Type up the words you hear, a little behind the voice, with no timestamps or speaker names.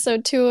So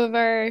two of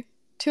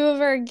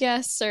our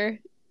guests, or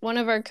one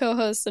of our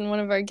co-hosts and one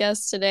of our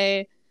guests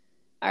today,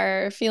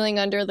 are feeling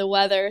under the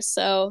weather.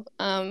 So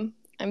I'm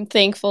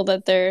thankful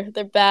that they're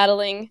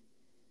battling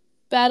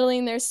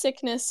their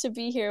sickness to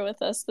be here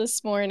with us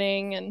this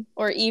morning and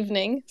or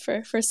evening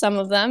for some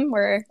of them.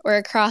 We're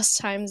across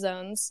time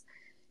zones,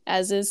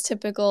 as is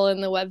typical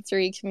in the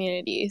Web3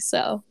 community.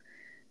 So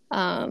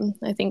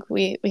I think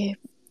we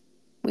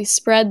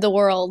spread the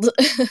world.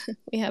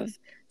 We have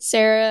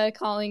Sarah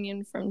calling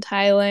in from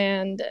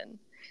Thailand, and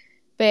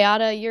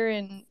Beata, you're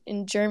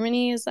in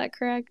Germany, is that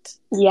correct?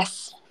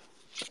 Yes.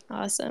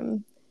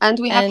 Awesome. And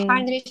we have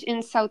Heinrich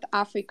in South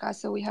Africa,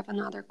 so we have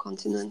another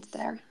continent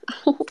there.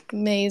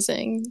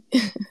 Amazing.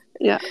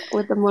 Yeah,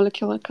 with the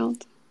molecular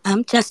count.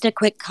 Just a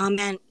quick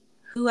comment.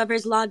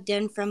 Whoever's logged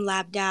in from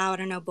LabDAO, I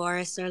don't know,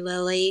 Boris or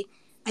Lily,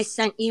 I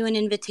sent you an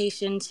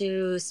invitation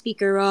to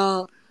speaker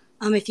role.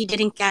 If you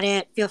didn't get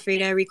it, feel free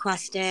to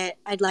request it.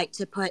 I'd like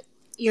to put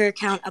your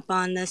account up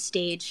on the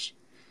stage.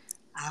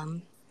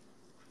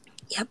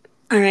 Yep.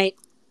 All right.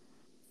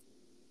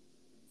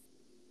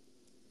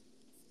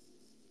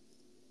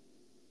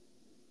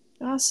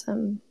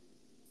 Awesome.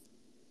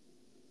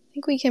 I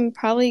think we can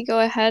probably go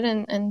ahead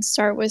and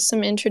start with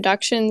some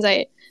introductions.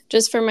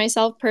 Just for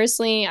myself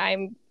personally,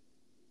 I'm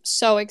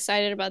so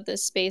excited about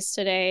this space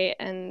today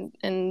and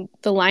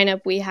the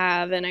lineup we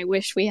have, and I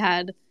wish we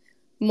had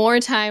more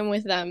time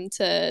with them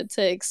to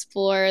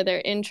explore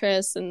their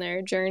interests and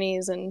their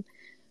journeys and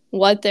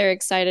what they're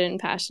excited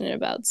and passionate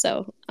about.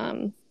 So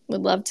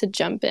would love to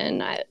jump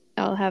in.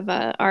 I'll have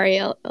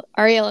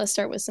Ariella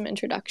start with some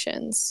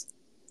introductions.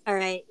 All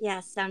right.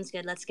 Yeah, sounds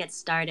good. Let's get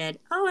started.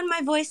 Oh, and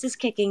my voice is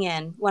kicking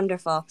in.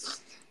 Wonderful.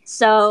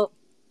 So,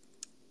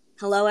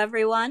 hello,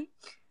 everyone.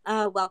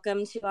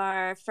 Welcome to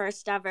our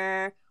first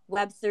ever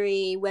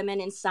Web3 Women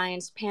in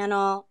Science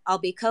panel. I'll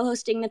be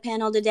co-hosting the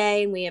panel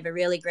today, and we have a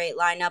really great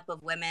lineup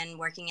of women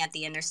working at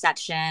the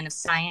intersection of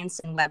science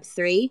and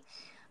Web3.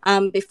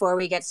 Before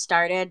we get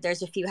started,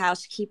 there's a few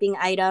housekeeping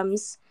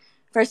items.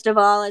 First of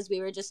all, as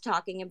we were just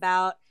talking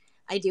about,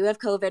 I do have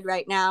COVID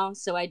right now,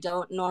 so I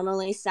don't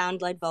normally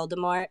sound like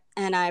Voldemort,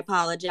 and I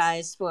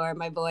apologize for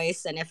my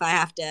voice and if I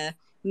have to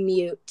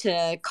mute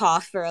to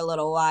cough for a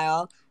little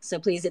while, so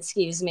please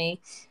excuse me.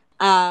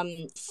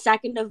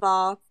 Second of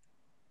all,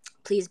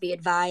 please be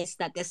advised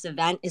that this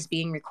event is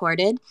being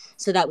recorded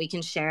so that we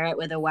can share it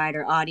with a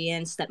wider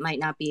audience that might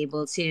not be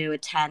able to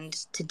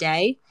attend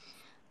today.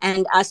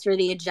 And as for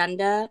the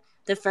agenda,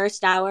 the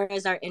first hour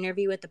is our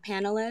interview with the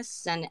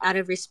panelists, and out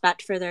of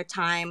respect for their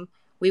time,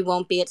 we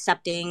won't be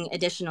accepting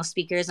additional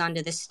speakers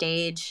onto the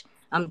stage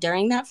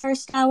during that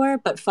first hour,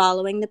 but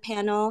following the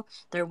panel,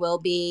 there will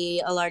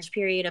be a large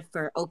period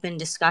for open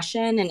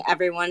discussion, and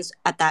everyone's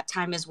at that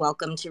time is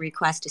welcome to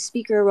request a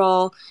speaker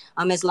role,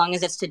 as long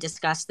as it's to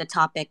discuss the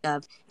topic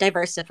of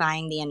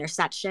diversifying the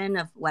intersection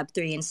of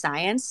Web3 and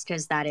science,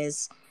 because that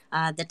is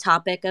the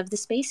topic of the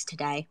space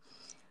today.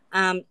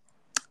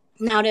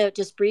 Now to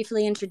just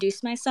briefly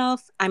introduce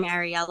myself, I'm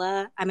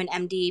Ariella. I'm an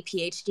MD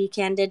PhD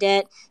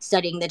candidate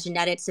studying the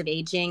genetics of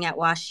aging at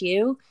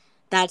WashU.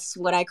 That's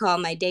what I call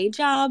my day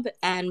job,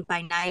 and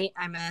by night,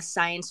 I'm a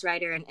science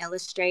writer and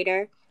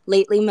illustrator.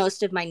 Lately,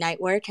 most of my night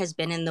work has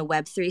been in the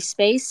Web3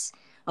 space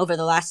over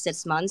the last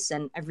 6 months,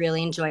 and I've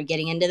really enjoyed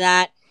getting into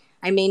that.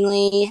 I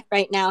mainly,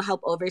 right now,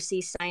 help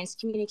oversee science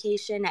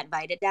communication at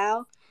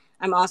Beata.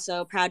 I'm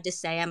also proud to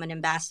say I'm an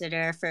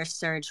ambassador for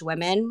Surge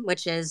Women,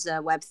 which is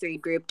a Web3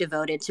 group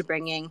devoted to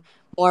bringing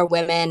more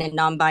women and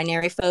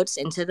non-binary folks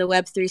into the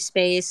Web3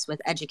 space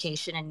with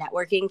education and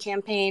networking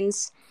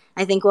campaigns.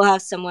 I think we'll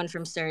have someone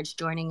from Surge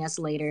joining us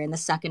later in the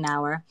second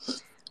hour.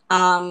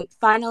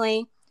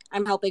 Finally,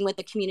 I'm helping with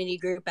the community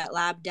group at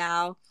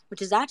LabDAO,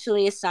 which is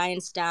actually a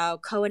science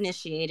DAO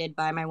co-initiated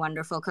by my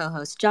wonderful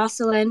co-host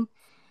Jocelyn.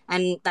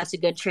 And that's a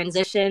good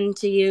transition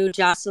to you,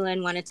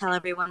 Jocelyn. Want to tell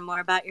everyone more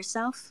about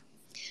yourself?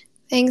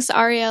 Thanks,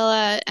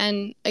 Ariella.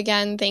 And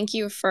again, thank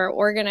you for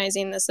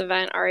organizing this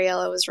event.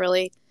 Ariella was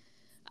really,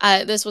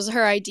 this was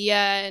her idea,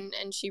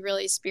 and she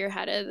really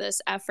spearheaded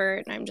this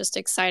effort. And I'm just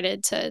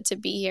excited to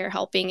be here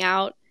helping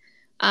out.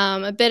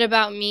 A bit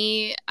about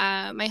me.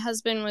 My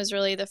husband was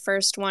really the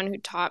first one who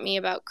taught me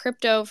about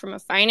crypto from a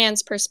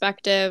finance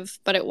perspective,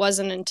 but it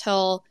wasn't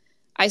until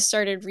I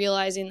started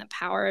realizing the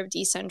power of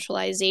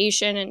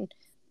decentralization and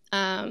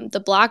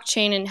the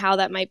blockchain and how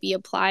that might be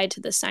applied to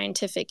the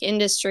scientific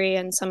industry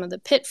and some of the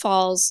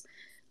pitfalls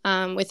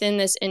within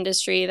this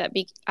industry that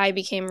I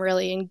became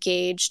really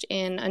engaged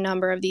in a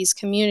number of these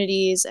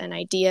communities and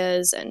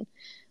ideas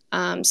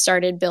and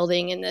started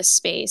building in this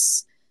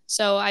space.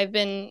 So I've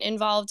been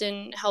involved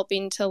in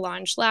helping to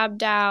launch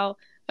LabDAO.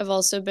 I've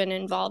also been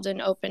involved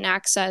in Open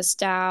Access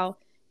DAO,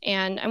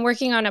 and I'm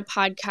working on a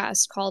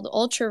podcast called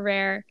Ultra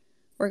Rare.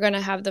 We're going to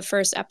have the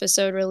first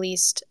episode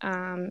released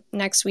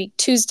next week,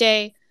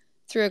 Tuesday,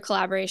 through a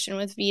collaboration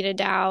with Vita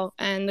DAO.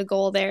 And the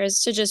goal there is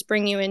to just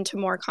bring you into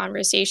more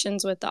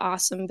conversations with the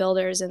awesome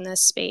builders in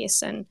this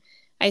space. And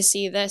I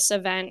see this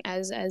event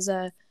as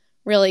a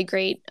really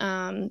great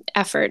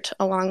effort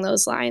along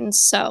those lines.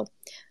 So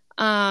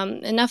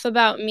enough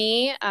about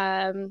me.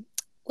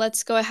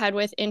 let's go ahead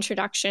with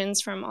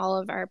introductions from all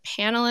of our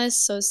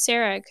panelists. So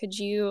Sarah, could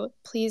you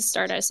please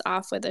start us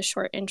off with a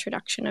short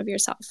introduction of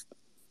yourself?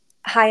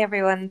 Hi,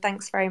 everyone.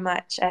 Thanks very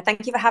much.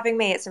 Thank you for having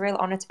me. It's a real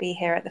honor to be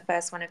here at the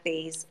first one of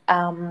these.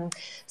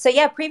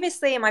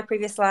 Previously, in my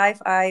previous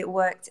life, I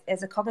worked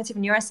as a cognitive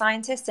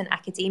neuroscientist in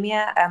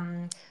academia.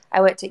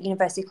 I worked at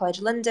University College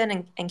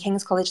London and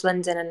King's College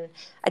London, and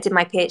I did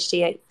my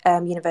PhD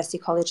at University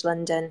College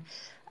London.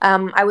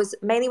 I was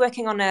mainly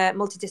working on a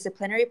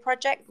multidisciplinary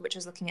project, which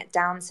was looking at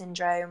Down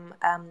syndrome,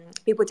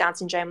 people with Down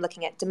syndrome,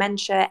 looking at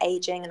dementia,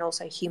 aging, and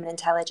also human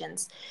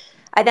intelligence.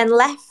 I then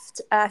left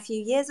a few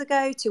years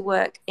ago to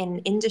work in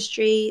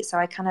industry, so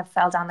I kind of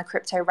fell down the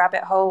crypto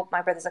rabbit hole.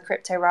 My brother's a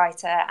crypto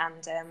writer,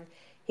 and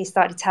he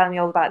started telling me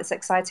all about this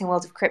exciting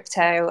world of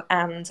crypto,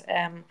 and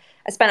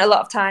I spent a lot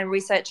of time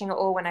researching it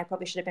all when I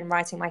probably should have been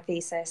writing my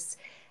thesis.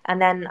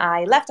 And then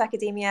I left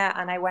academia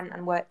and I went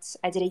and worked.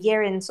 I did a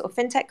year in sort of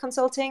fintech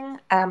consulting,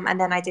 and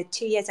then I did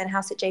 2 years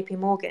in-house at JP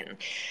Morgan.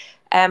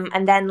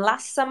 And then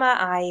last summer,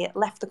 I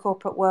left the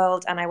corporate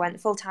world and I went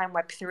full-time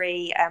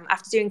Web3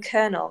 after doing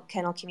Kernel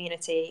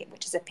Community,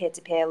 which is a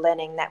peer-to-peer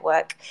learning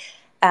network.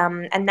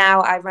 And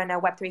now I run a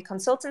Web3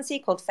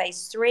 consultancy called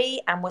Phase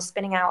 3, and we're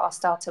spinning out our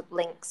startup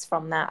Links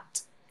from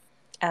that.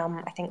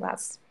 I think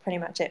that's pretty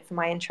much it for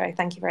my intro.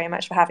 Thank you very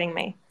much for having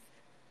me.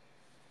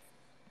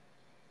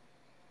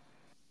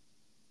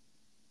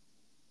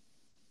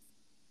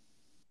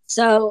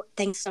 So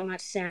thanks so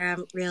much, Sarah.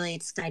 I'm really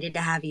excited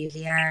to have you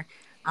here.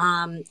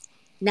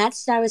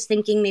 Next, I was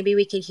thinking maybe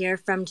we could hear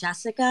from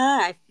Jessica.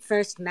 I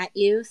first met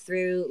you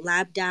through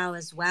LabDAO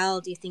as well.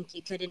 Do you think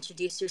you could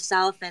introduce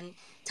yourself and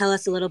tell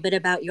us a little bit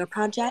about your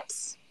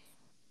projects?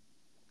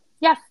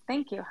 Yes,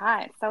 thank you.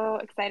 Hi, so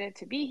excited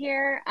to be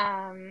here.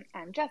 I'm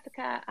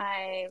Jessica.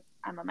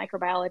 I'm a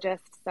microbiologist,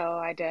 so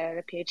I did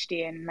a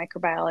PhD in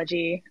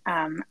microbiology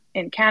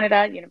in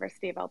Canada,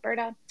 University of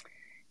Alberta.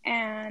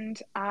 And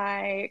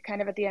I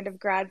kind of at the end of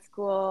grad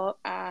school,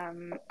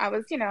 I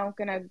was, going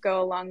to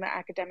go along the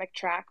academic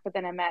track, but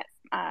then I met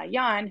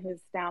Jan, who's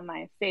now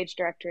my Phage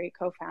Directory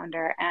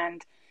co-founder,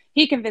 and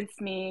he convinced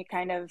me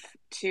kind of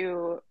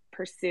to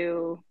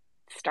pursue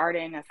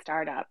starting a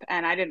startup.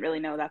 And I didn't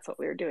really know that's what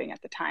we were doing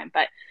at the time,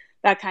 but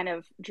that kind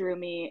of drew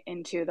me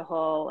into the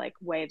whole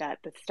way that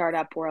the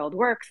startup world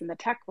works in the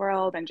tech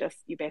world, and just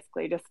you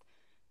basically just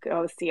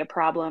go see a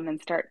problem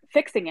and start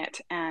fixing it.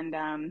 And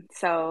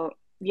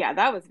yeah,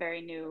 that was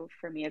very new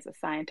for me as a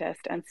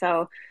scientist. And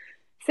so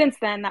since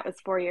then, that was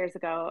 4 years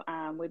ago,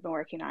 we've been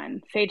working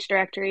on Phage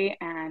Directory,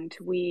 and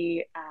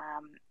we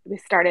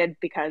started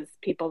because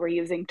people were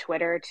using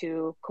Twitter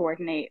to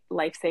coordinate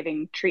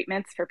life-saving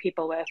treatments for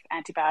people with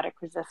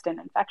antibiotic-resistant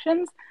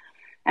infections.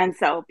 And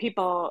so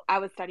I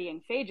was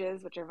studying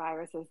phages, which are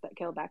viruses that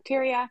kill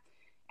bacteria.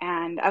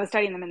 And I was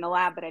studying them in the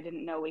lab, but I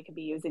didn't know we could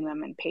be using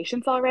them in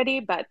patients already.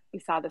 But we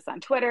saw this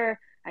on Twitter.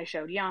 I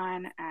showed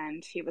Jan,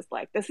 and he was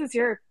like, this is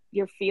your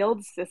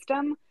field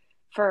system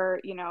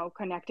for,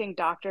 connecting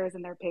doctors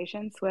and their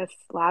patients with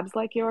labs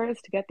like yours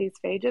to get these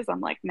phages. I'm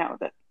like, no,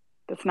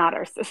 that's not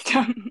our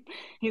system.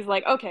 He's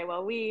like, okay,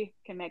 well, we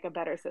can make a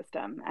better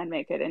system and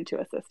make it into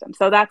a system.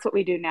 So that's what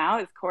we do now,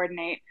 is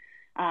coordinate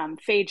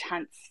phage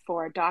hunts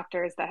for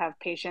doctors that have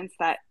patients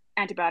that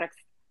antibiotics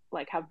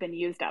have been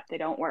used up. They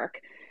don't work.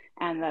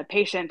 And the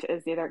patient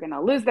is either going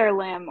to lose their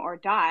limb or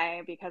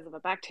die because of a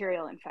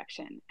bacterial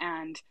infection.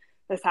 And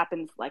this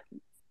happens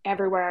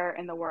everywhere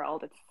in the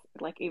world. It's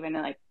even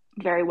in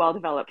very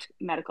well-developed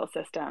medical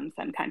systems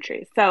and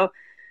countries. So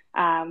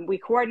we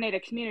coordinate a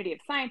community of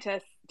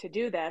scientists to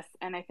do this.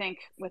 And I think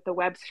with the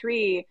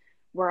Web3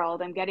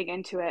 world, I'm getting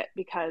into it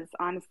because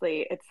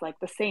honestly, it's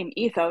the same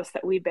ethos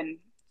that we've been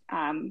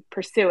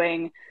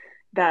pursuing,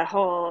 the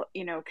whole,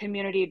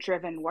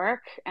 community-driven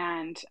work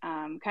and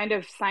kind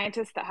of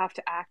scientists that have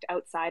to act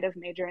outside of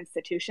major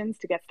institutions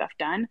to get stuff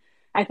done.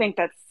 I think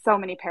that's so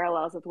many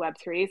parallels with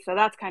Web3. So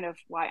that's kind of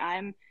why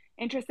I'm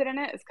interested in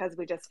it, is because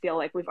we just feel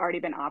like we've already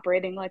been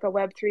operating like a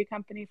Web3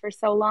 company for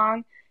so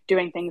long,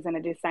 doing things in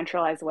a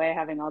decentralized way,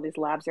 having all these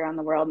labs around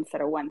the world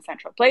instead of one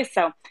central place.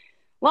 So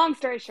long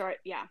story short,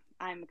 yeah,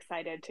 I'm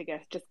excited to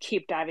just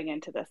keep diving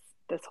into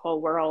this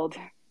whole world.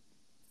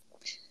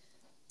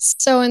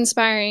 So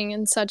inspiring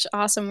and such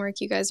awesome work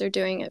you guys are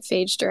doing at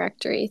Phage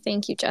Directory.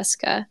 Thank you,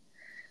 Jessica.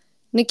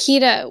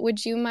 Nikita,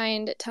 would you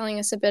mind telling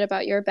us a bit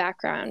about your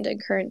background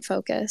and current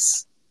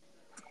focus?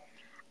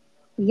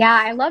 Yeah,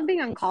 I love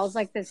being on calls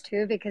like this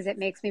too, because it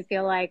makes me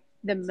feel like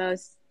the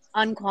most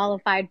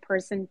unqualified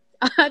person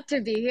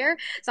to be here.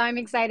 So I'm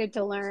excited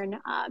to learn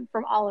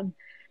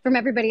from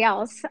everybody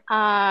else.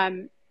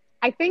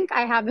 I think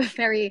I have a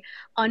very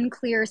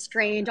unclear,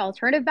 strange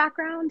alternative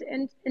background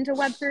into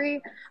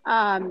Web3.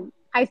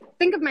 I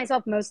think of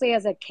myself mostly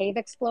as a cave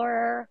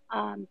explorer.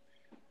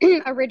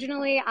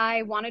 Originally,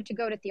 I wanted to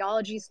go to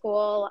theology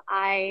school.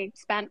 I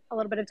spent a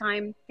little bit of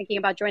time thinking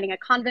about joining a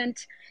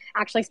convent,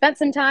 actually spent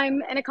some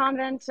time in a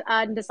convent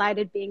and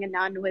decided being a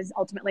nun was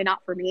ultimately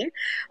not for me.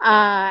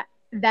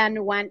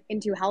 Then went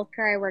into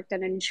healthcare. I worked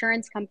at an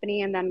insurance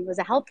company and then was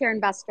a healthcare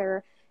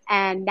investor.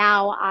 And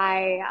now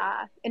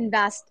I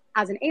invest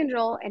as an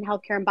angel in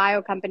healthcare and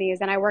bio companies,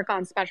 and I work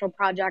on special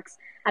projects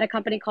at a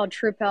company called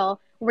TruePill,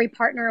 where we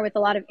partner with a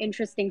lot of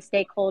interesting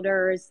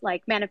stakeholders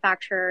like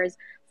manufacturers,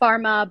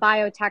 pharma,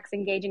 biotechs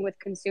engaging with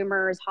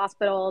consumers,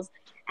 hospitals,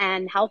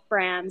 and health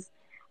brands.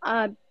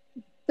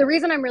 The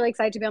reason I'm really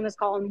excited to be on this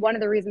call, and one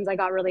of the reasons I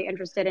got really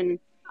interested in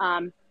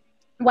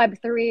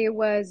Web3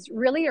 was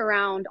really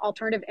around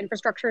alternative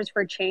infrastructures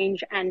for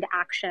change and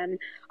action.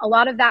 A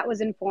lot of that was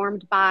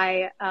informed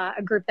by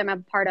a group that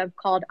I'm a part of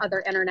called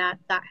Other Internet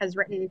that has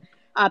written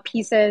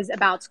pieces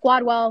about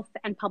squad wealth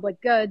and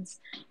public goods.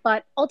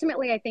 But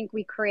ultimately, I think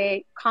we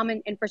create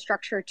common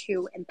infrastructure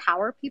to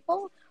empower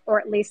people,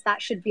 or at least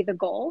that should be the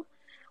goal.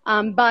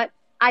 But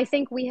I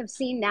think we have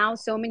seen now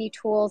so many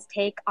tools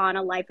take on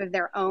a life of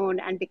their own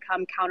and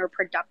become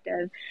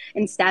counterproductive.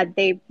 Instead,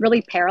 they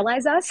really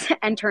paralyze us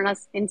and turn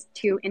us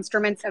into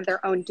instruments of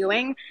their own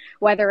doing,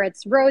 whether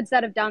it's roads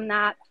that have done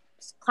that,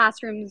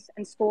 classrooms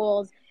and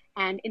schools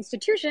and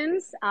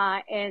institutions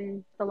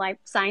in the life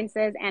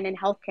sciences and in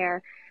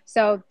healthcare.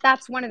 So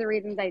that's one of the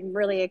reasons I'm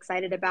really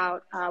excited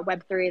about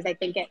Web3 is I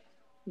think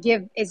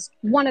it is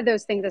one of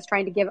those things that's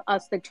trying to give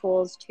us the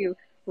tools to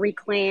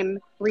reclaim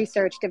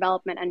research,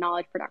 development, and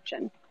knowledge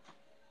production.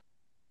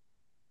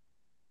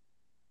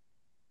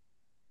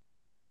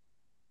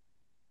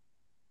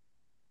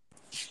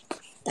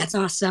 That's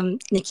awesome,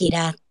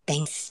 Nikita.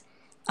 Thanks.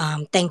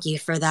 Thank you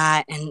for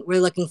that, and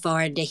we're looking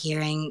forward to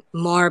hearing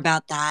more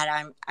about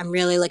that. I'm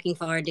really looking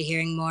forward to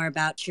hearing more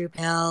about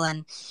TruePill,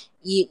 and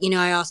you know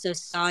I also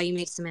saw you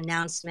make some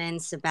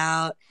announcements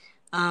about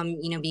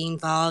being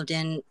involved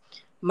in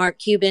Mark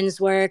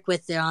Cuban's work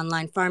with the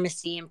online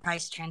pharmacy and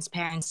price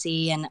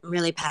transparency, and I'm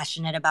really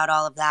passionate about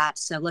all of that.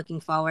 So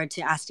looking forward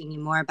to asking you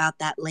more about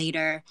that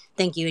later.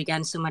 Thank you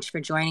again so much for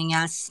joining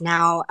us.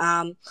 Now,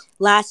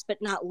 last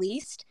but not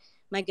least,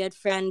 my good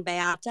friend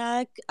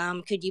Beata,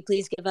 could you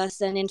please give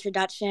us an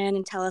introduction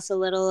and tell us a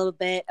little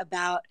bit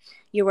about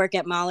your work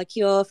at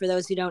Molecule? For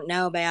those who don't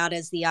know, Beata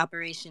is the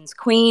operations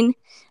queen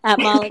at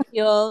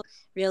Molecule.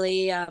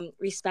 Really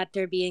respect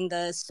her being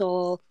the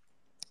sole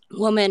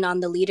woman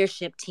on the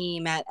leadership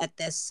team at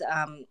this,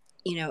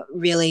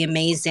 really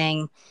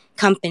amazing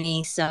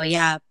company. So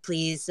yeah,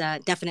 please,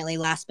 definitely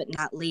last but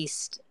not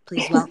least,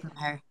 please welcome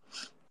her.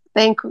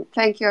 Thank you,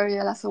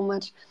 Ariela, so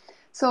much.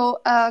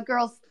 So,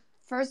 girls,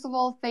 first of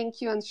all,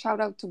 thank you and shout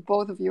out to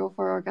both of you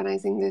for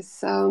organizing this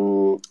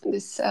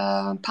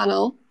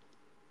panel.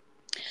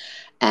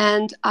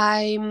 And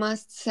I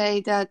must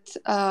say that,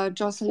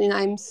 Jocelyn,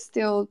 I'm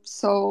still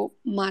so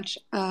much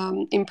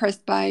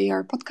impressed by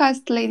your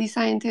podcast, Lady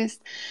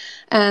Scientist,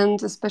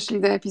 and especially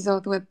the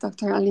episode with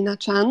Dr. Alina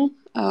Chan.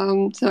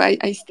 So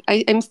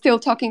I'm still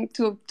talking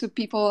to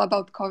people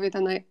about COVID,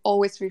 and I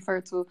always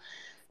refer to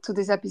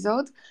this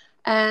episode.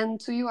 And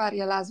to you,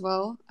 Ariel, as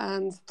well.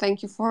 And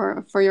thank you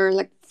for your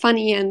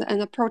funny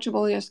and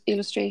approachable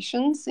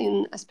illustrations,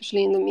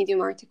 especially in the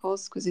Medium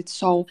articles, because it's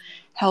so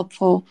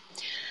helpful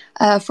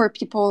for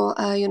people,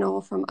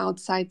 from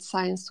outside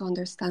science to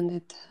understand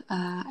it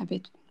a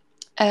bit.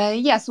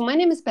 So my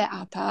name is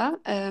Beata.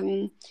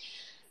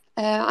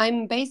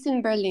 I'm based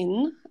in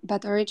Berlin,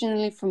 but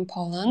originally from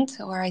Poland,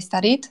 where I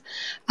studied.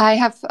 I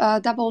have a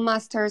double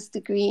master's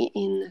degree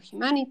in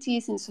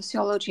humanities, in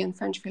sociology and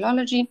French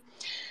philology.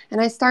 And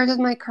I started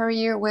my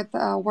career with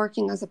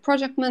working as a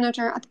project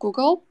manager at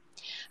Google.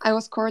 I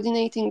was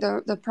coordinating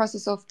the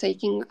process of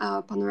taking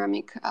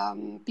panoramic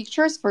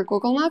pictures for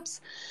Google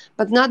Maps,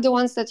 but not the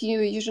ones that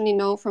you usually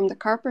know from the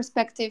car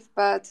perspective,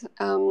 but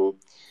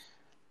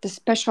the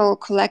special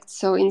collects,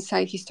 so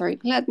inside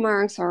historic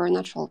landmarks or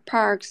natural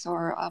parks,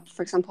 or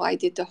for example, I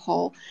did the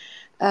whole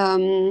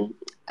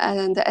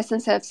and the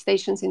SNCF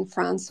stations in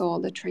France, so all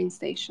the train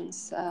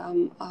stations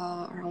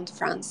around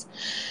France.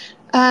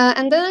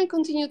 And then I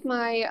continued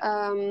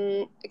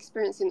my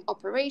experience in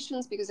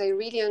operations, because I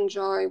really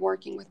enjoy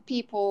working with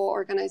people,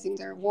 organizing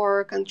their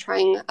work, and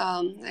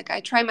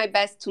I try my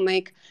best to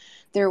make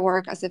their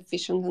work as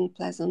efficient and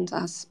pleasant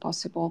as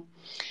possible.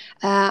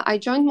 I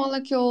joined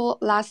Molecule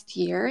last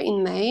year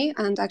in May,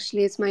 and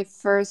actually it's my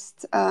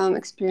first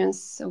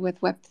experience with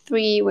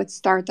Web3, with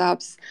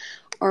startups,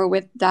 or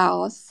with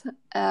DAOs.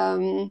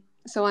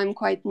 So I'm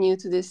quite new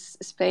to this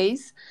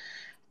space.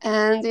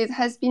 And it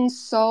has been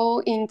so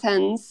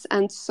intense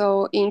and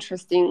so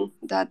interesting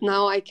that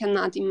now I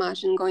cannot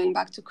imagine going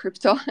back to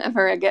crypto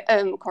ever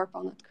again.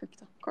 Corpo,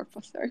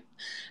 sorry,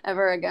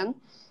 ever again.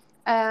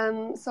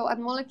 So at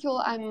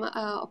Molecule, I'm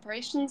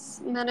operations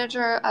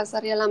manager, as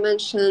Ariela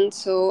mentioned.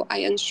 So I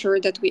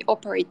ensure that we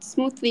operate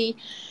smoothly,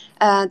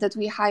 that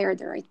we hire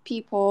the right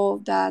people,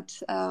 that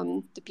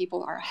the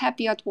people are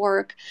happy at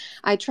work.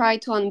 I try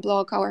to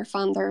unblock our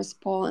founders,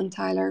 Paul and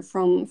Tyler,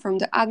 from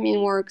the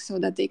admin work so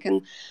that they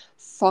can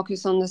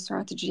focus on the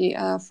strategy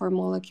for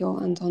Molecule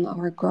and on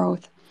our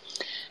growth.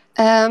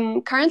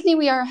 Currently,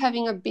 we are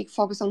having a big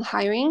focus on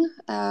hiring.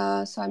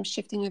 So I'm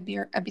shifting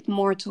a bit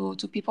more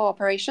to people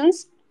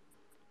operations.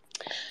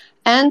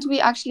 And we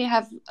actually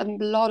have a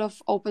lot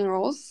of open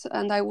roles,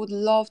 and I would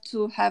love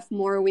to have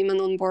more women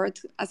on board.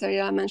 As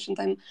Ariela mentioned,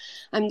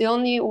 I'm the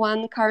only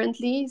one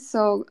currently.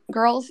 So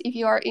girls, if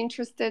you are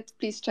interested,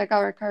 please check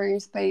our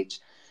careers page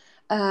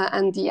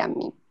and DM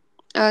me.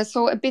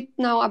 So a bit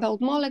now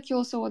about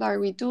Molecule. So what are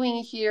we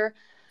doing here?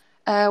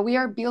 We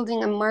are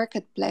building a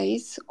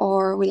marketplace,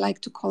 or we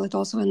like to call it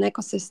also an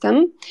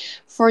ecosystem,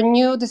 for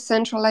new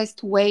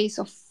decentralized ways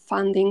of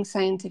funding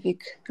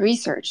scientific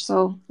research,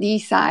 so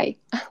DSI.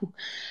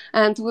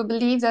 And we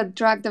believe that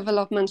drug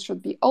development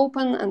should be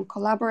open and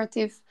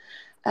collaborative.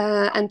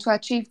 And to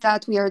achieve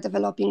that, we are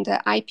developing the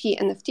IP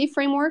NFT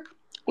framework,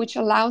 which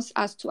allows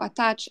us to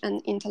attach an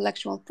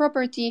intellectual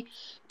property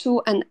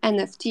to an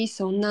NFT,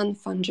 so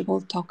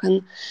non-fungible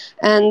token.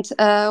 And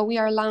we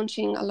are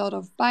launching a lot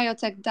of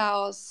biotech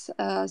DAOs.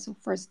 So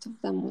first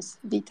of them was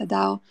Beata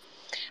DAO,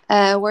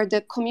 where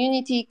the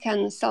community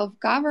can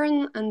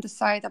self-govern and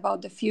decide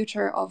about the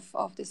future of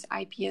these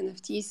IP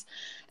NFTs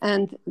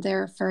and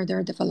their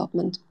further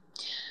development.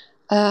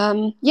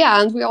 And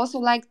we also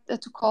like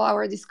to call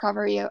our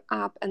discovery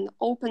app an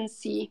open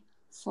sea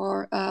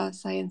for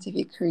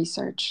scientific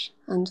research.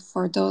 And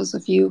for those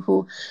of you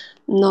who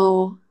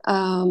know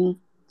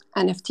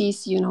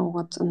NFTs, you know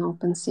what an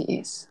open sea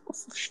is,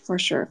 for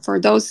sure. For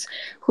those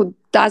who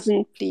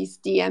doesn't, please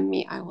DM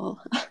me. I will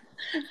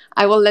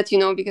I will let you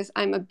know, because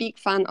I'm a big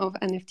fan of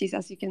NFTs,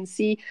 as you can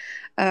see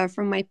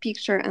from my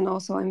picture, and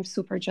also I'm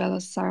super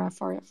jealous, Sarah,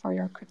 for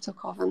your crypto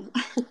coven.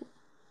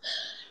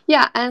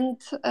 Yeah, and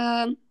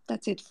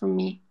that's it from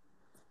me.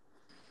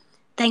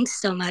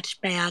 Thanks so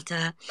much,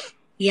 Beata.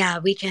 Yeah,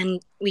 we can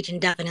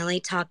definitely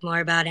talk more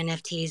about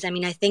NFTs. I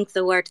mean, I think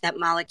the work that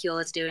Molecule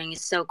is doing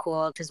is so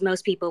cool, because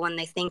most people, when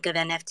they think of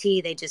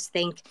NFT, they just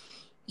think,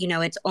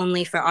 it's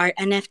only for art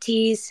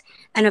NFTs.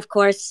 And of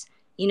course,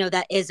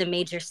 that is a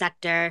major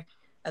sector,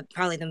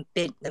 probably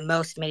the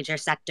most major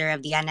sector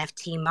of the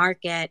NFT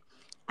market.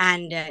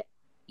 And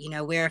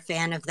we're a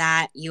fan of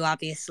that. You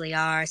obviously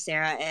are.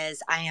 Sarah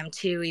is. I am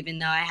too, even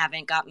though I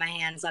haven't got my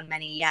hands on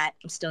many yet.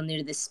 I'm still new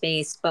to this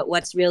space. But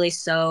what's really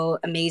so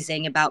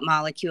amazing about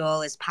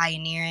Molecule is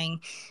pioneering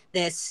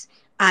this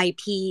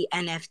IP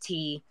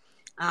NFT,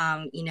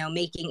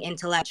 making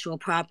intellectual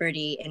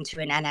property into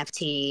an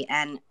NFT.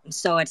 And I'm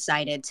so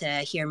excited to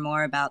hear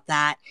more about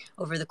that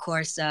over the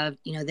course of,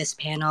 this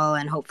panel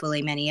and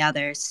hopefully many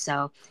others.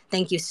 So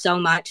thank you so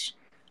much.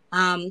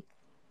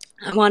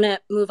 I want to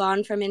move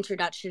on from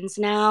introductions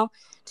now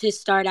to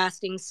start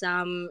asking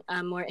some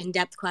more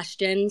in-depth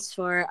questions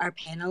for our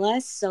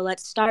panelists. So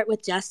let's start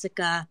with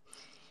Jessica.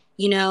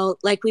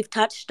 Like we've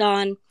touched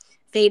on,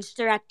 Phage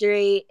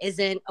Directory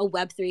isn't a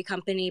Web3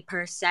 company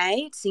per se.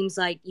 It seems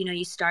like,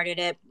 you started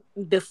it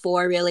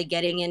before really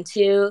getting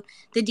into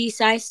the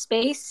DeSci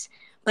space,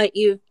 but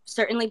you've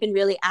certainly been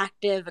really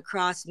active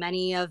across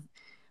many of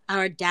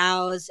our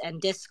DAOs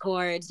and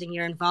Discords, and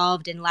you're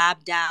involved in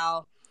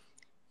LabDAO.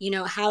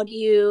 How do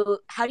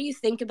you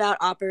think about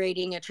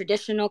operating a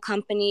traditional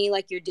company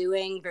like you're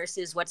doing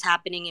versus what's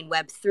happening in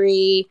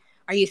Web3?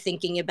 Are you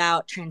thinking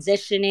about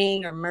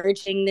transitioning or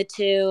merging the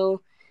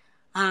two?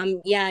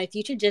 If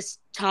you could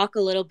just talk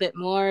a little bit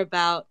more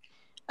about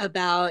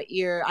either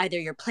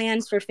your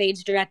plans for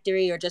Phage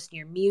Directory or just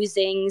your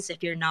musings,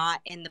 if you're not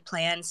in the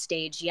plan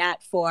stage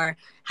yet, for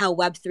how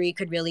Web3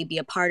 could really be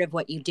a part of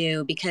what you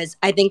do, because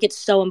I think it's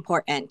so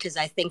important, because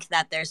I think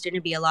that there's going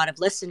to be a lot of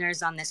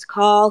listeners on this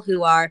call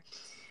who are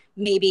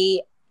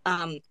maybe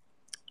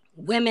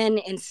women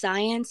in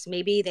science.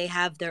 Maybe they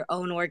have their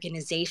own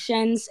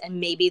organizations, and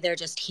maybe they're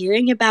just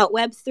hearing about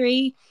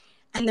Web3.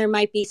 And there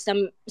might be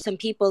some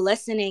people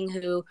listening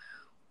who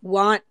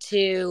want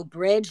to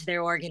bridge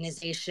their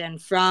organization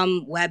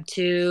from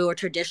Web2 or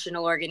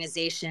traditional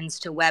organizations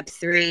to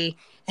Web3.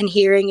 And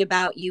hearing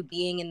about you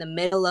being in the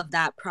middle of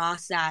that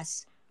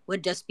process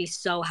would just be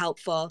so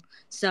helpful.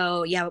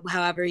 So yeah,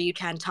 however you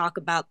can talk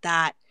about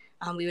that,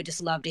 we would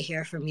just love to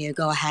hear from you.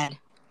 Go ahead.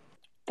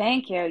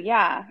 Thank you.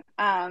 Yeah.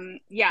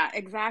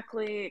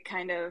 Exactly.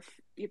 Kind of,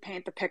 you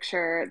paint the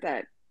picture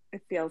that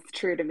it feels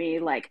true to me.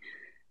 Like,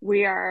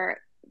 we are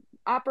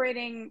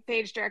operating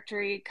Phage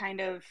Directory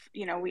kind of,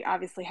 we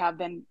obviously have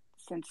been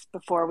since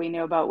before we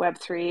knew about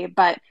Web3,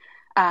 but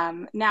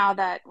now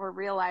that we're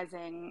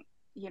realizing,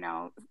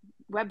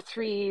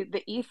 Web3,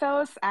 the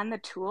ethos and the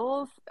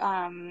tools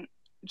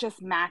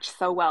just match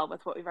so well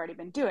with what we've already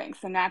been doing.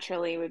 So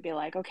naturally we'd be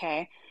like,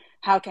 okay,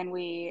 how can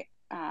we,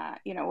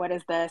 what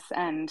is this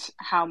and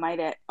how might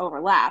it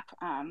overlap?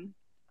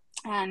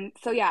 And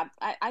so, yeah,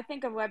 I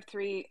think of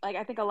Web3, like,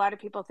 I think a lot of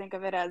people think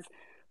of it as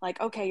like,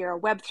 okay, you're a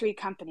Web3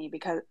 company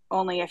because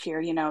only if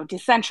you're,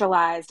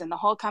 decentralized and the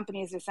whole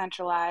company is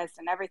decentralized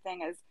and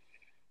everything is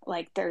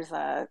like, there's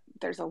a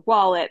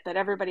wallet that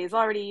everybody's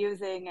already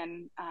using.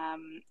 And,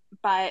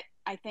 but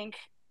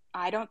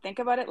I don't think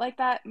about it like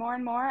that more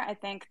and more. I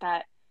think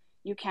that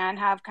you can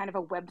have kind of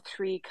a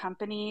Web3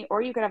 company,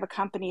 or you could have a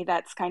company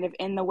that's kind of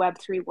in the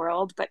Web3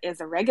 world, but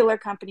is a regular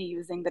company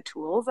using the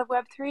tools of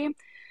Web3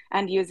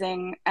 and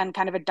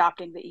kind of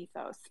adopting the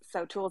ethos.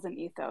 So tools and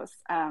ethos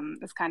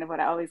is kind of what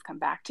I always come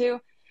back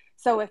to.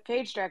 So with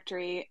phage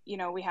directory,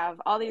 we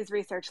have all these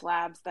research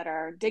labs that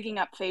are digging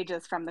up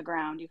phages from the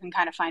ground. You can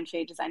kind of find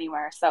phages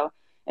anywhere. So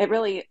it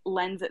really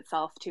lends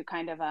itself to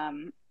kind of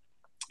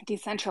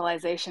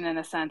decentralization in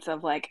a sense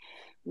of like,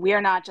 we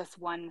are not just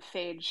one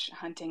phage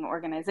hunting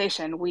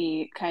organization.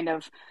 We kind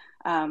of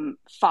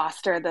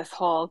foster this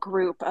whole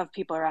group of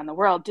people around the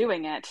world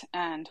doing it.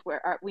 And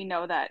we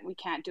know that we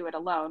can't do it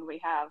alone.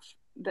 We have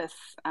this,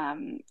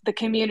 the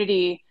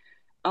community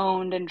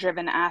owned and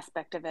driven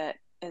aspect of it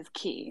is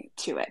key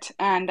to it.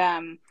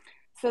 And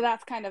so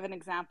that's kind of an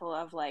example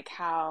of like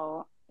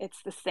how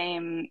it's the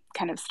same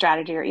kind of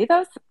strategy or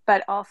ethos,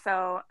 but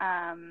also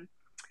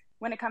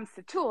when it comes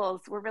to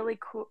tools, we're really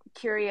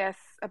curious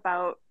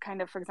about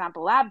kind of, for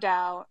example,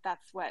 LabDAO.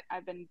 That's what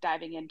I've been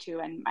diving into,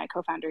 and my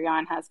co-founder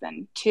Jan has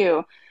been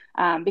too,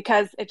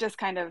 because it just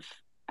kind of,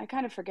 I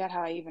kind of forget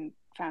how I even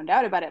found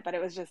out about it, but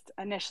it was just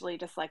initially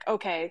just like,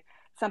 okay,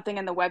 something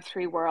in the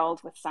Web3 world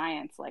with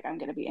science, like I'm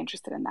going to be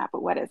interested in that,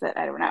 but what is it?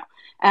 I don't know.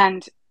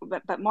 And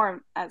but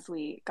more as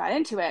we got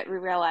into it, we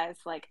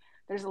realized like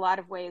there's a lot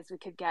of ways we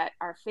could get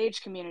our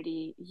phage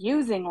community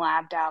using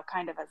LabDAO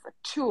kind of as a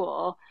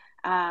tool.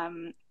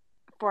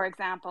 For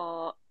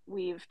example,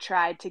 we've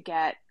tried to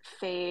get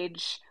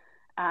phage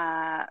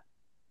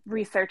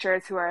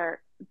researchers who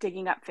are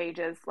digging up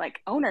phages, like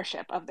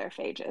ownership of their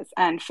phages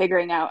and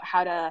figuring out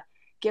how to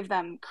give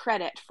them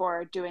credit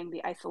for doing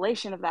the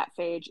isolation of that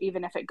phage,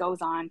 even if it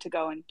goes on to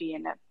go and be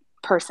in a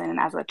person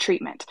as a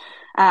treatment.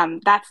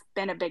 That's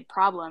been a big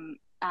problem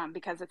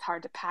because it's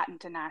hard to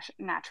patent a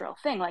natural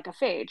thing like a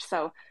phage.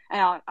 So,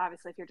 and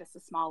obviously if you're just a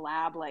small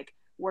lab, like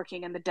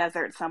working in the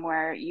desert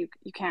somewhere, you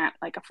can't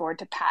like afford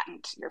to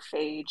patent your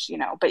phage,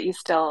 but you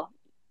still,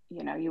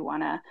 we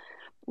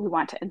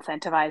want to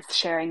incentivize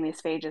sharing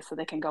these phages so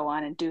they can go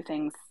on and do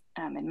things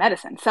in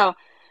medicine. So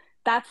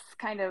that's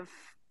kind of,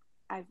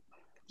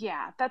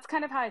 that's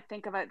kind of how I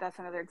think of it. That's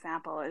another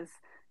example, is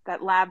that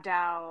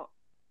LabDAO,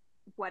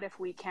 what if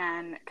we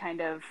can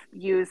kind of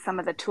use some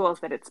of the tools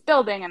that it's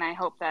building, and I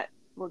hope that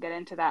we'll get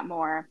into that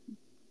more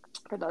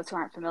for those who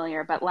aren't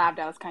familiar, but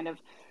LabDAO is kind of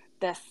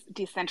this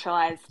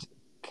decentralized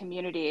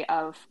community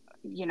of,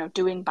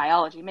 doing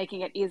biology,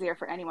 making it easier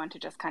for anyone to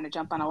just kind of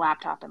jump on a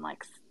laptop and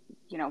like,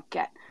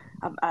 get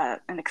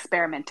an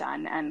experiment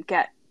done and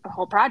get a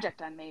whole project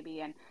done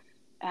maybe.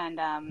 And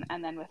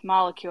then with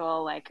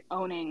Molecule, like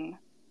owning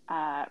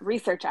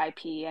research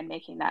IP and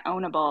making that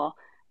ownable,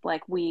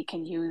 like we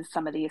can use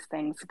some of these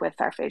things with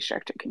our phage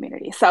director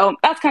community. So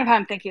that's kind of how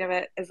I'm thinking of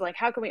it, is like,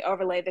 how can we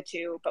overlay the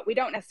two? But we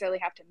don't necessarily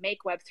have to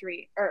make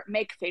Web3 or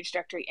make phage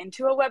directory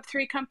into a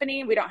Web3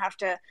 company. We don't have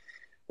to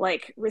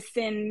like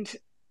rescind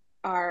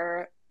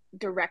our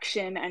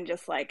direction and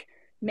just like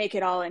make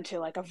it all into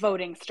like a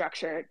voting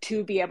structure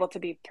to be able to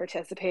be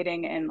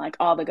participating in like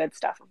all the good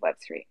stuff of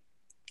Web3.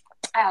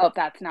 I hope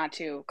that's not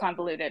too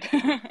convoluted.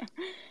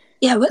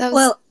 Yeah,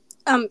 well,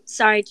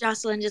 sorry,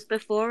 Jocelyn, just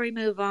before we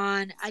move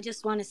on, I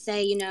just want to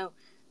say,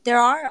 there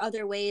are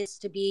other ways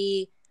to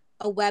be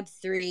a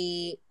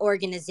Web3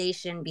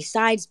 organization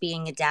besides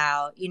being a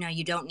DAO.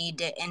 You don't need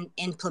to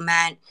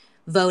implement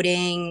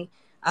voting,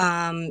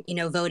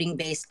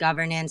 voting-based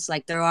governance.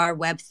 Like there are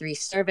Web3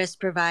 service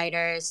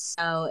providers.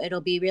 So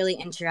it'll be really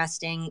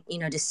interesting,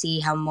 to see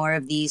how more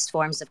of these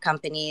forms of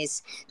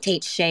companies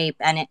take shape.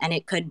 And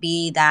it could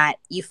be that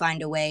you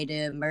find a way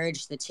to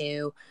merge the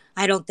two.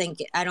 I don't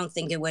think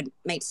it would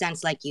make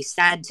sense, like you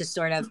said, to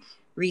sort of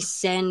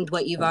rescind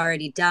what you've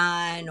already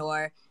done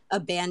or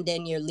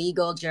abandon your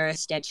legal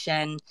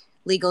jurisdiction.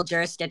 Legal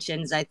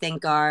jurisdictions, I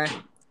think, are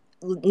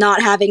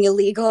not having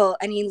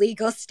any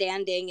legal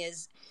standing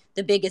is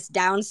the biggest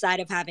downside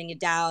of having a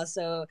DAO.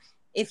 So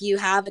if you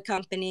have a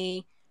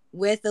company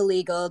with a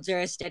legal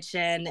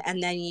jurisdiction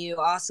and then you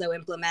also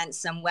implement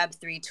some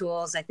Web3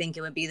 tools, I think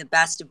it would be the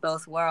best of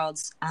both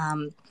worlds.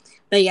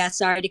 But yeah,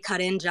 sorry to cut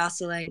in,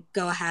 Jocelyn.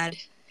 Go ahead.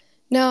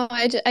 No,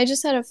 I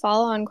just had a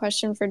follow-on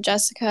question for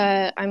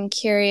Jessica. I'm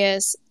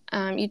curious,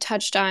 you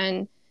touched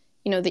on,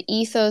 the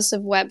ethos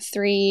of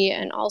Web3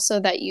 and also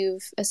that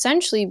you've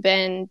essentially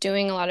been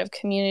doing a lot of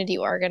community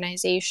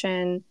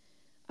organization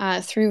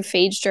through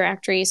phage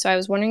directory. So I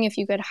was wondering if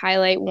you could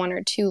highlight one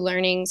or two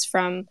learnings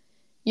from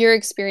your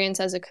experience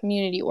as a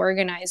community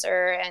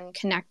organizer and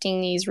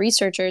connecting these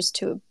researchers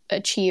to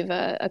achieve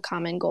a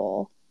common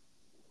goal.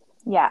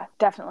 Yeah,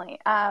 definitely.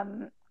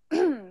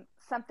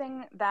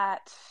 Something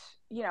that,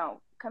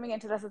 coming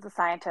into this as a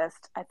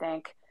scientist, I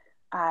think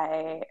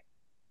I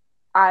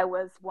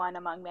was one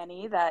among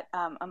many that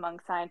among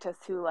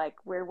scientists who like,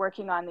 we're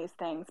working on these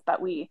things,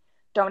 but we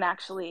don't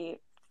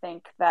actually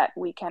think that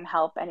we can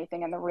help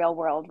anything in the real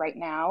world right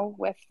now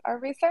with our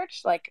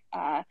research.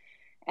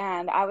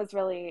 And I was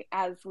really,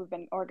 as we've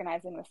been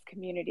organizing this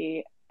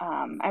community,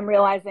 I'm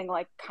realizing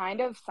like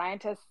kind of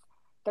scientists,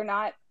 they're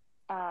not,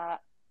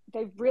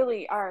 they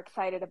really are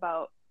excited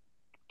about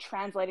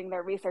translating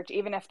their research,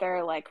 even if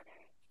they're like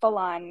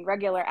full-on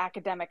regular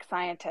academic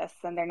scientists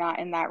and they're not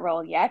in that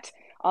role yet.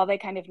 All they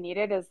kind of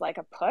needed is like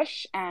a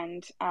push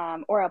and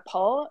or a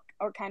pull,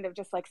 or kind of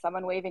just like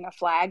someone waving a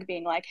flag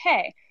being like,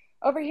 hey,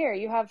 over here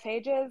you have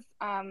phages,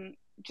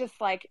 just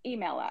like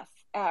email us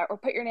or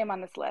put your name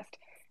on this list.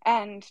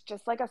 And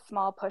just like a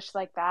small push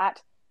like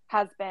that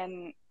has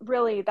been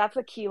really, that's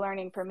a key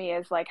learning for me,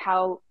 is like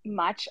how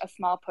much a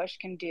small push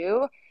can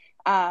do.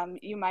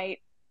 You might,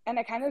 and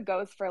it kind of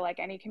goes for like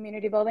any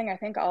community building. I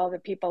think all the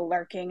people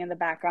lurking in the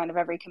background of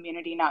every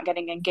community, not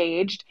getting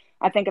engaged.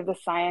 I think of the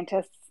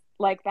scientists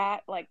like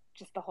that, like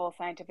just the whole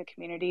scientific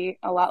community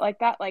a lot like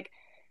that. Like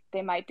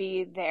they might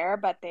be there,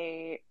 but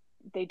they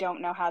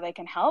don't know how they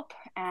can help.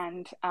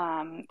 And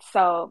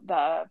so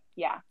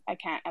I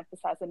can't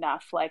emphasize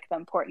enough like the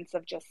importance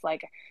of just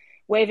like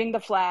waving the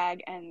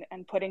flag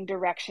and putting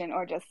direction,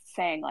 or just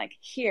saying like,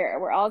 here,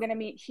 we're all going to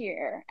meet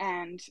here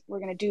and we're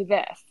going to do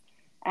this.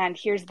 And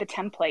here's the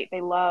template.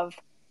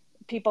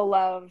 People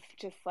love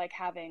just like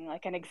having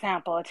like an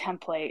example, a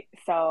template.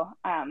 So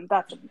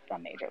that's a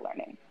major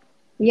learning.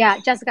 Yeah,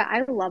 Jessica,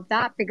 I love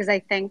that, because I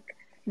think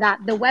that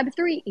the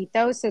Web3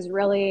 ethos is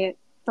really,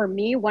 for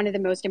me, one of the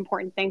most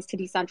important things to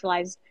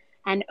decentralized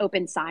and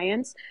open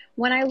science.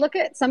 When I look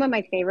at some of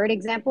my favorite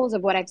examples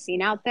of what I've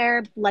seen out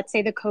there, let's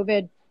say the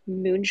COVID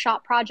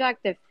moonshot project,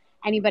 if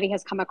anybody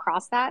has come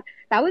across that,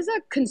 that was a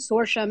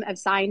consortium of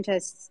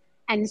scientists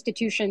and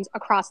institutions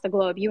across the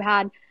globe. You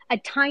had a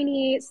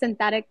tiny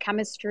synthetic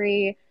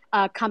chemistry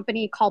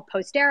company called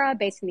Postera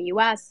based in the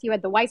US. You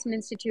had the Weizmann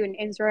Institute in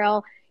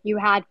Israel. You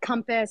had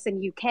Compass in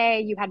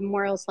UK, you had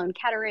Memorial Sloan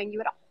Kettering, you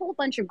had a whole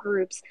bunch of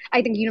groups,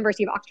 I think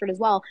University of Oxford as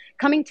well,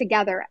 coming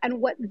together.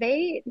 And what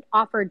they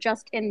offered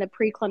just in the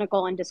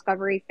preclinical and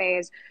discovery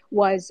phase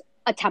was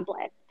a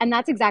template. And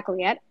that's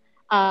exactly it.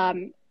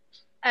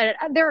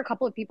 There are a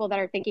couple of people that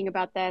are thinking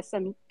about this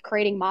and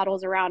creating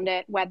models around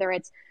it, whether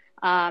it's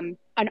an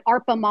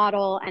ARPA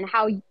model and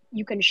how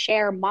you can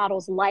share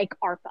models like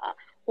ARPA,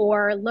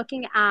 or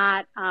looking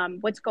at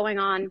what's going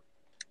on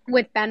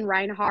with Ben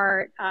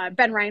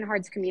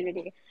Reinhardt's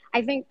community.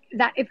 I think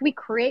that if we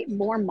create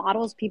more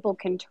models people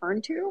can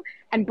turn to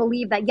and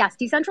believe that, yes,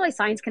 decentralized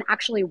science can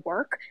actually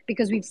work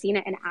because we've seen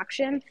it in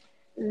action,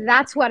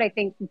 that's what I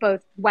think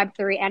both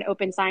Web3 and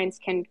open science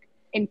can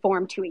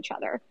inform to each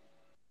other.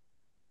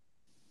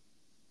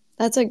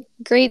 That's a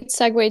great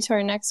segue to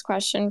our next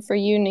question for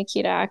you,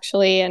 Nikita,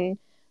 actually. And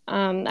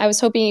I was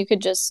hoping you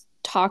could just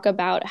talk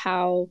about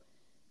how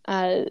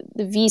the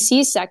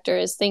VC sector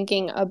is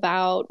thinking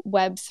about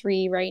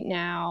Web3 right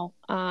now,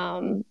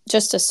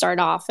 just to start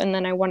off. And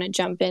then I want to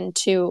jump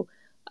into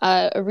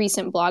a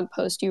recent blog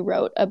post you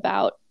wrote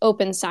about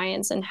open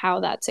science and how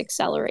that's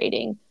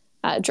accelerating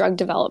drug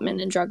development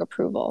and drug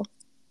approval.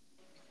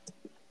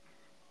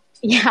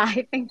 Yeah,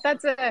 I think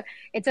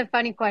it's a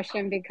funny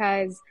question,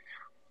 because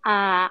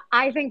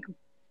I think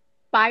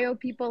bio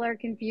people are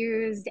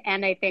confused,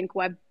 and I think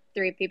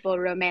Web3 people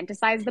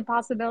romanticize the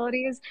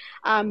possibilities.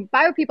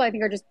 Bio people, I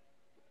think,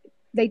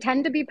 they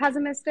tend to be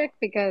pessimistic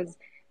because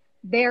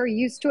they're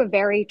used to a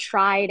very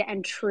tried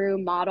and true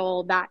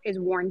model that is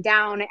worn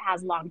down. It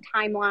has long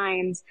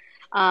timelines.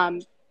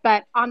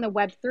 But on the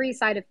Web3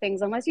 side of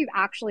things, unless you've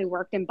actually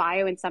worked in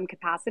bio in some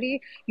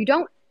capacity, you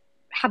don't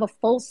have a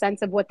full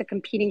sense of what the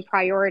competing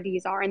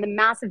priorities are and the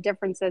massive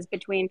differences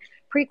between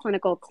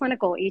preclinical,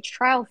 clinical, each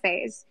trial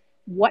phase,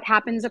 what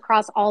happens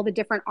across all the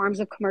different arms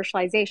of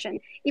commercialization,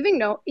 even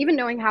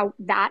knowing how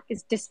that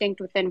is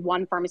distinct within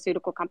one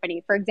pharmaceutical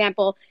company. For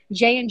example,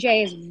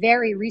 J&J is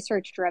very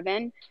research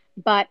driven,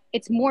 but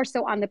it's more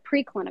so on the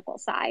preclinical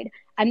side.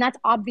 And that's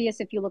obvious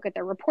if you look at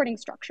their reporting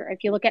structure.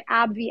 If you look at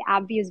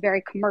AbbVie is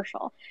very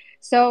commercial.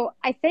 So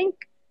I think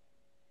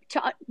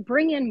to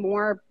bring in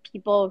more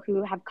people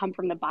who have come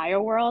from the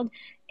bio world,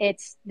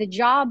 it's the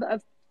job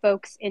of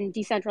folks in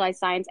decentralized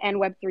science and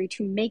Web3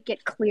 to make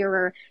it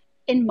clearer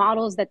in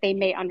models that they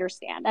may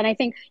understand. And I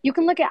think you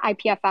can look at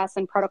IPFS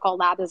and Protocol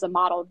Labs as a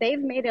model. They've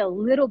made it a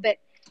little bit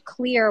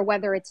clear,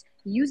 whether it's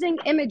using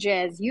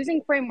images,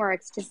 using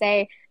frameworks to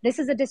say, this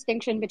is a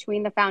distinction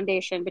between the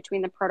foundation,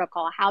 between the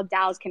protocol, how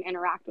DAOs can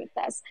interact with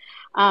this.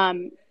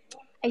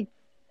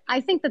 I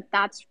think that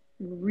that's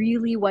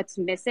really what's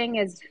missing,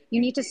 is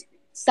you need to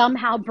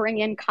somehow bring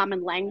in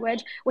common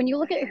language. When you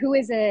look at who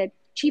is a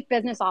chief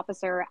business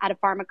officer at a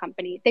pharma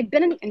company, they've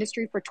been in the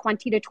industry for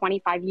 20 to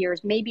 25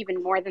 years, maybe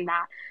even more than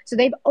that. So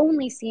they've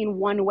only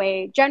seen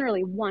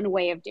generally one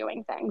way of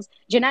doing things.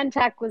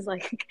 Genentech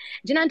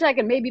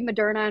and maybe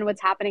Moderna, and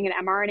what's happening in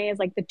mRNA is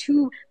like the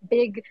two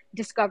big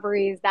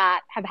discoveries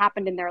that have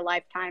happened in their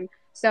lifetime.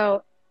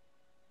 So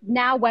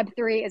now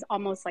Web3 is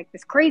almost like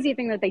this crazy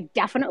thing that they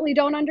definitely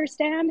don't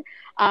understand.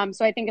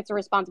 So I think it's a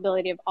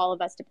responsibility of all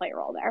of us to play a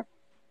role there.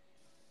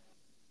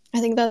 I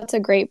think that's a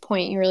great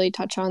point. You really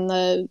touch on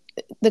the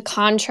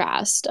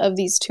contrast of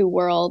these two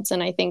worlds.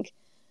 And I think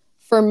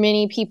for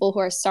many people who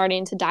are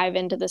starting to dive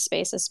into the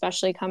space,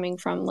 especially coming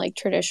from like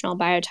traditional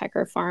biotech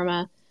or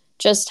pharma,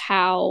 just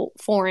how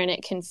foreign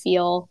it can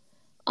feel.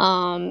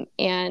 And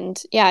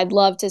yeah, I'd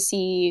love to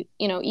see,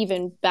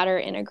 even better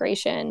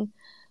integration.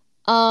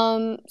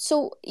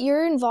 So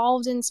you're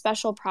involved in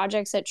special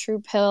projects at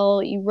True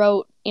Pill. You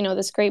wrote,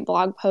 this great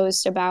blog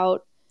post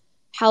about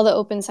how the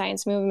open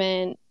science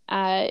movement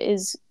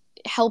is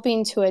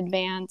helping to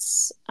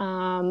advance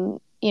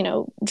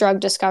drug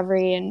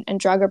discovery and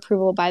drug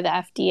approval by the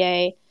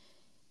FDA.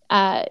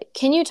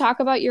 Can you talk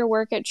about your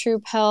work at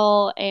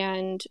TruePill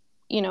and,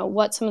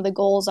 what some of the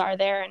goals are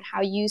there and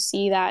how you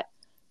see that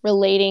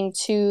relating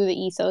to the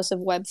ethos of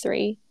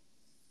Web3?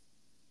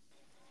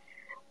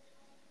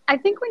 I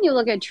think when you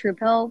look at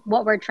TruePill,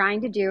 what we're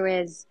trying to do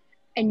is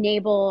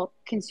enable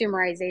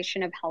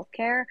consumerization of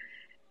healthcare.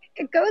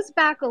 It goes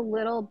back a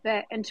little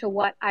bit into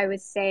what I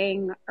was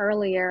saying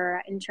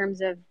earlier in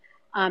terms of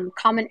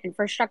common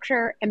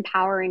infrastructure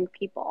empowering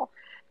people.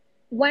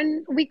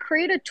 When we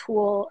create a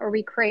tool or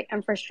we create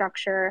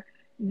infrastructure,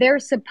 they're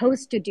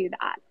supposed to do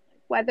that.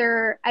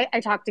 Whether I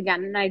talked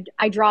again, and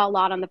I draw a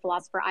lot on the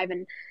philosopher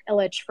Ivan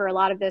Illich for a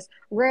lot of this.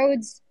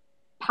 Roads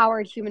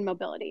powered human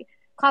mobility.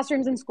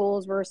 Classrooms and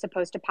schools were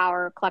supposed to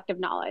power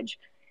collective knowledge.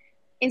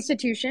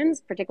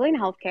 Institutions, particularly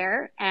in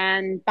healthcare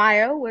and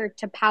bio, were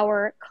to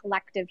power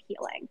collective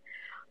healing.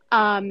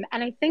 And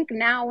I think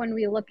now when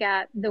we look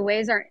at the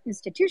ways our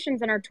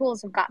institutions and our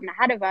tools have gotten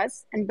ahead of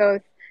us, and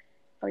both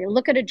you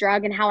look at a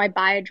drug and how I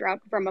buy a drug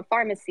from a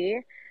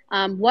pharmacy,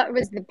 what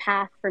was the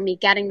path for me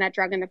getting that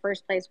drug in the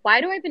first place?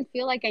 Why do I even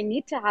feel like I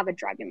need to have a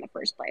drug in the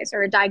first place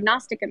or a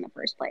diagnostic in the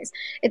first place?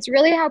 It's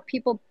really how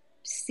people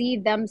see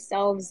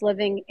themselves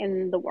living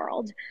in the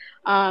world.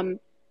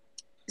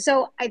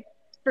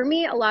 For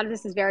me, a lot of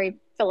this is very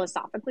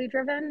philosophically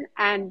driven.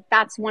 And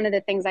that's one of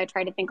the things I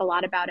try to think a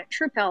lot about at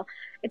TruePill.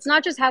 It's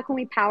not just how can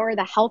we power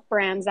the health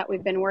brands that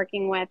we've been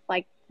working with,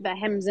 like the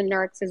Hims and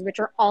Nurxes, which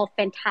are all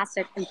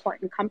fantastic,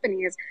 important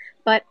companies,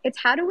 but it's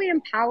how do we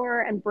empower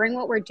and bring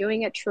what we're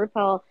doing at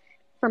TruePill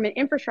from an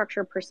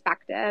infrastructure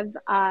perspective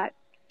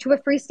to a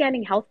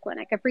freestanding health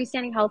clinic. A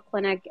freestanding health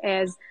clinic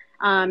is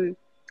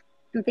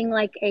something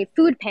like a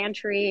food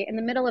pantry in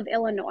the middle of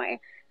Illinois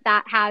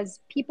that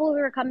has people who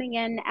are coming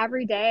in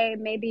every day,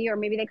 or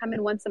maybe they come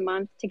in once a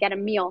month to get a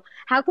meal.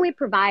 How can we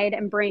provide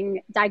and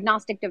bring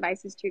diagnostic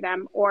devices to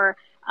them, or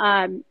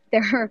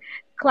their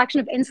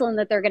collection of insulin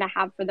that they're going to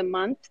have for the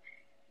month?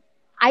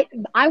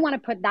 I want to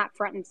put that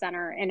front and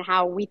center in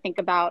how we think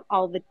about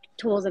all the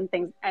tools and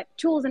things,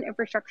 tools and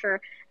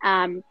infrastructure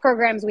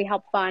programs we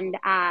help fund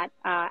at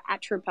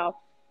TruePill.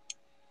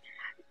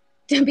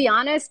 To be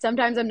honest,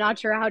 sometimes I'm not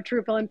sure how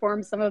TruePill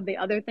informs some of the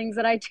other things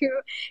that I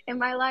do in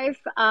my life.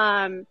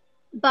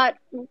 But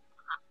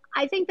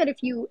I think that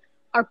if you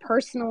are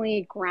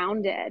personally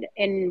grounded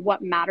in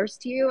what matters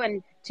to you,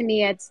 and to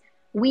me,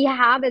 we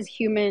have as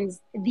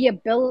humans the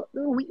ability,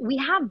 we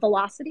have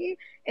velocity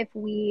if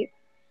we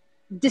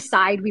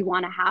decide we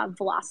want to have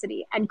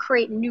velocity and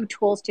create new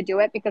tools to do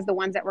it, because the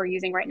ones that we're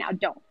using right now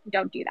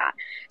don't do that.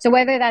 So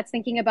whether that's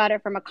thinking about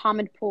it from a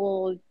common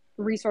pool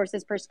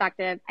resources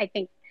perspective, I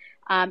think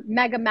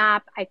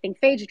Megamap, I think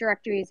Phage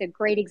Directory is a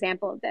great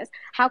example of this.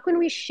 How can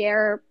we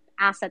share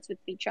assets with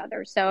each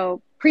other?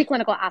 So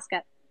preclinical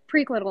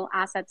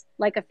assets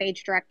like a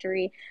Phage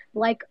Directory,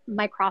 like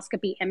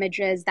microscopy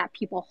images that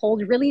people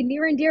hold really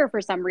near and dear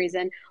for some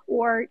reason,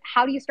 or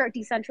how do you start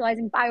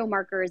decentralizing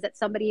biomarkers that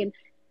somebody in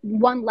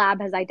one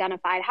lab has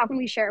identified? How can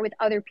we share it with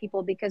other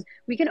people? Because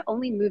we can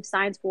only move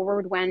science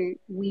forward when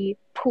we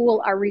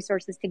pool our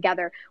resources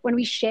together, when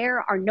we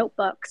share our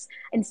notebooks,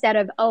 instead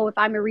of, oh, if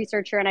I'm a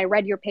researcher and I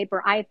read your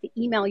paper, I have to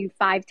email you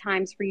 5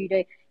 times for you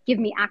to give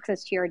me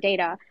access to your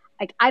data.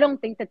 Like, I don't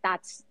think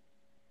that's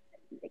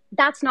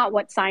not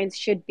what science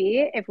should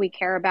be if we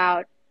care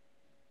about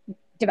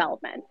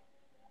development.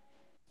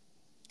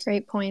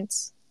 Great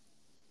points.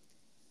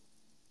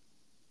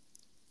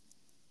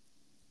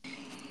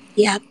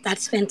 Yeah,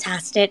 that's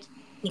fantastic,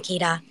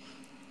 Nikita.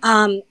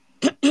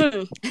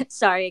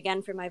 Sorry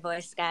again for my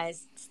voice,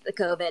 guys. It's the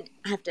COVID.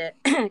 I have to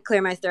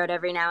clear my throat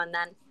every now and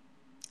then.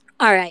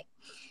 All right.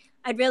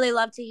 I'd really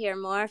love to hear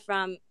more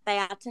from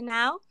Beata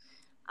now.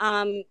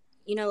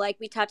 Like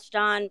we touched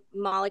on,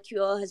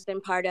 Molecule has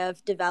been part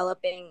of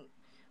developing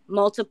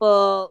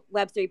multiple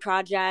Web3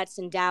 projects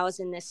and DAOs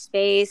in this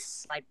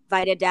space, like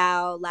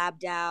VitaDAO,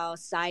 LabDAO,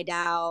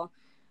 SciDAO.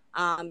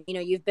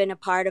 You've been a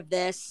part of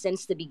this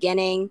since the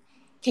beginning.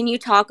 Can you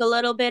talk a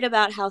little bit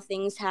about how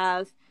things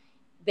have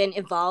been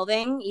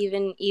evolving,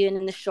 even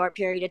in the short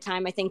period of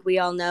time? I think we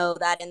all know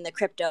that in the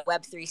crypto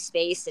Web3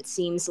 space, it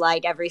seems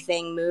like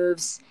everything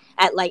moves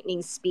at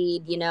lightning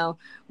speed.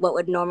 What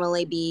would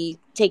normally be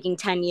taking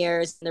 10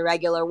 years in the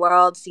regular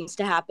world seems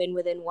to happen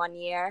within 1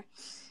 year.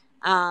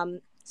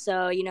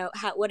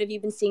 What have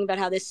you been seeing about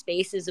how this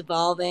space is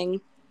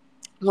evolving?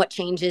 What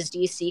changes do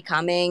you see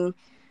coming?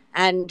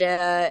 And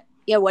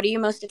what are you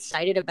most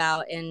excited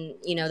about in,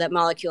 that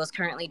Molecule is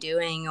currently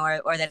doing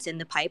or that's in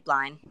the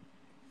pipeline?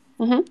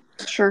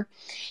 Sure.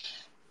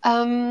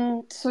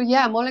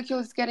 Molecule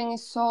is getting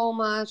so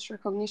much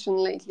recognition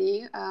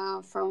lately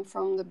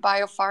from the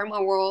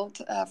biopharma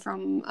world,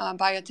 from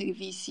biotech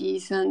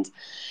VCs, and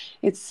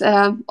it's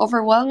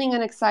overwhelming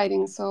and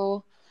exciting.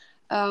 So,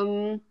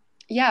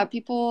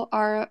 people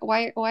are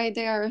why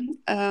they are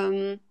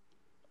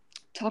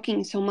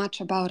talking so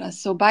much about us.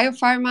 So,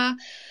 biopharma,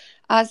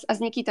 as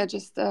Nikita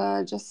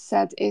just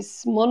said,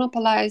 is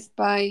monopolized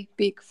by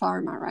big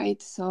pharma,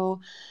 right? So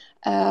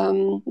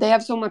They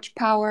have so much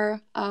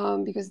power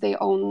because they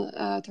own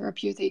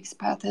therapeutics,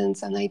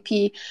 patents, and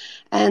IP,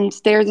 and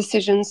their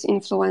decisions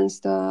influence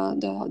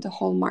the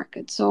whole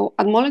market. So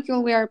at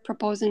Molecule, we are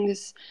proposing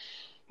this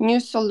new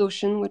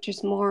solution, which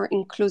is more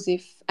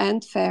inclusive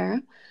and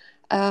fair,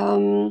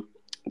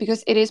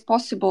 because it is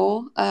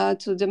possible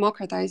to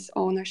democratize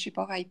ownership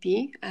of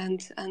IP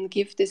and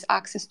give this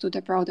access to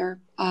the broader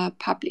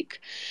public.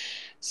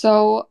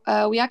 So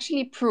we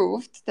actually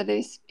proved that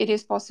it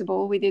is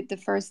possible. We did the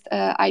first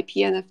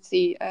IP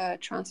NFT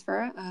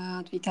transfer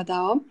at Vita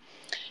DAO.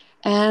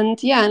 And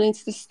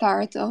it's the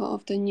start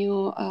of the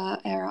new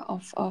era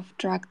of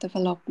drug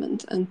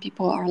development. And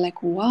people are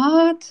like,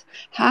 what?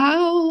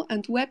 How?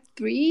 And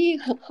Web3?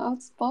 How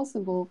it's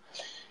possible?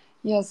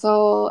 Yeah,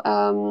 so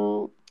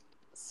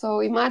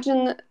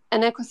imagine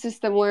an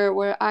ecosystem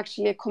where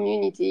actually a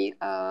community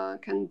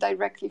can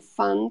directly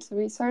fund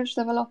research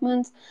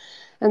development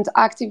and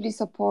actively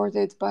support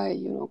it by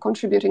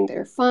contributing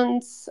their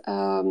funds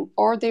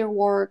or their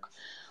work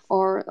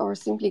or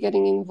simply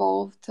getting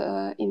involved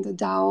in the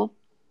DAO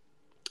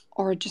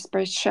or just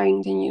by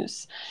sharing the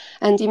news.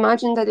 And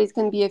imagine that it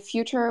can be a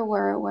future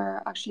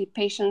where actually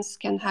patients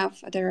can have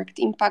a direct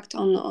impact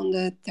on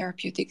the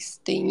therapeutics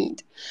they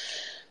need.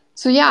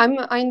 So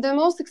I'm the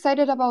most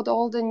excited about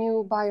all the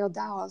new bio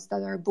DAOs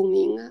that are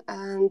booming,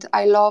 and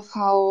I love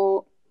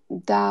how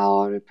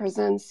DAO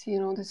represents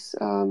this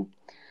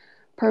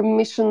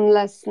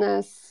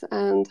permissionlessness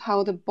and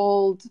how the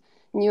bold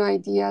new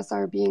ideas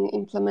are being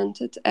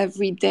implemented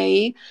every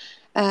day,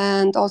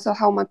 and also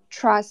how much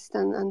trust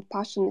and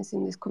passion is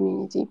in this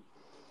community,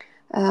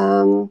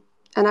 and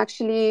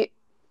actually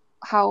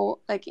how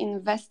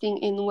investing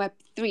in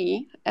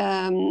Web3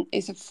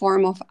 is a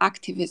form of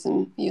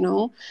activism,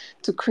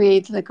 to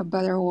create a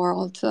better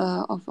world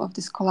of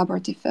this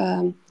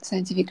collaborative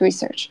scientific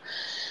research.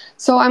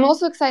 So I'm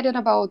also excited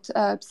about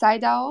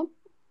PsyDAO,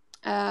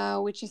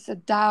 which is a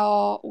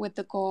DAO with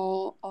the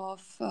goal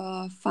of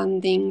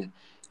funding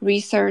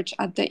research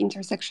at the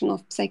intersection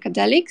of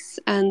psychedelics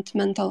and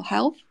mental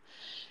health,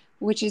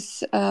 which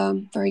is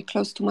very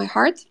close to my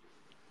heart.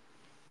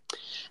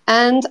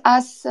 And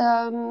as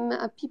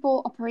a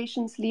people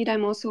operations lead,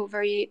 I'm also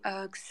very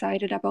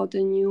excited about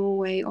the new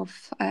way of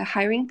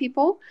hiring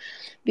people,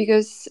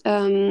 because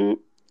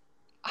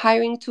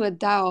hiring to a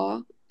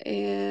DAO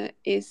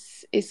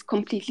is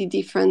completely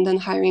different than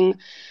hiring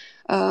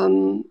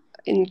in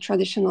a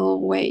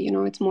traditional way.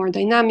 It's more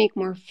dynamic,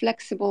 more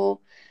flexible,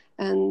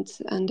 and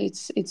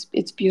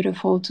it's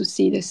beautiful to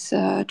see this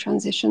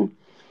transition.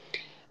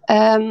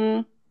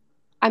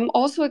 I'm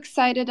also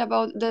excited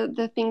about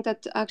the thing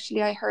that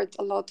actually I heard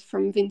a lot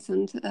from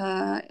Vincent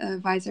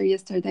Weiser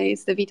yesterday.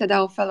 Is the Vita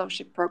DAO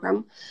Fellowship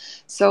Program.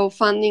 So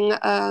funding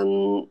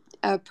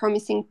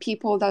promising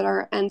people that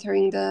are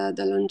entering the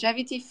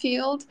longevity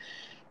field,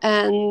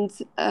 and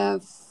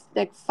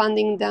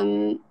funding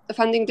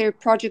their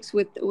projects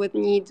with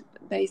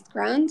need-based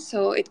grants.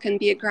 So it can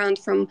be a grant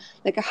from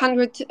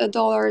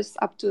 $100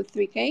 up to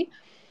 $3,000.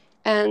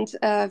 And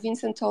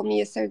Vincent told me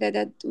yesterday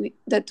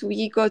that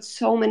we got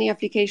so many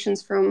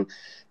applications from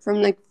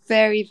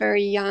very,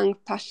 very young,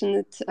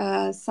 passionate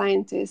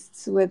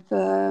scientists with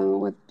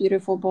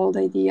beautiful, bold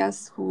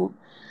ideas who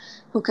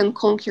can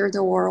conquer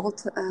the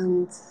world.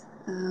 And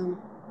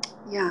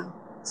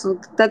so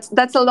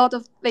that's a lot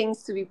of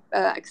things to be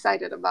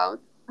excited about.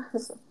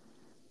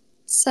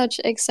 Such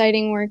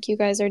exciting work you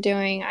guys are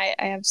doing. I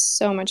have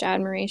so much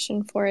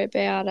admiration for it,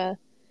 Beata.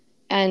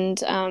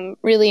 And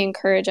really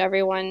encourage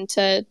everyone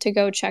to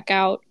go check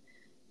out,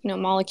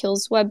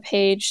 Molecule's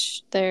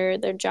webpage,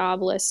 their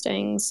job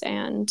listings,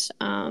 and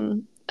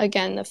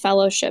again the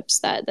fellowships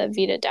that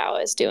Vita DAO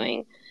is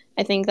doing.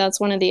 I think that's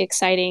one of the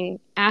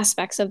exciting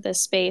aspects of this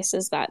space,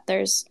 is that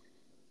there's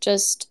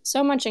just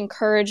so much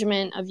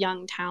encouragement of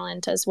young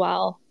talent as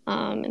well.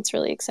 It's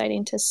really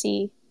exciting to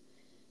see.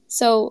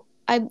 So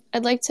I'd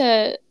like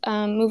to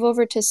move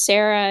over to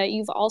Sarah.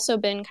 You've also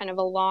been kind of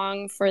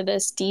along for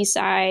this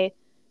DeSci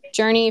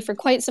journey for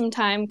quite some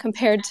time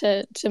compared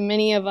to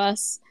many of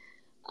us.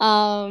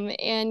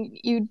 And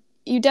you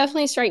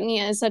definitely strike me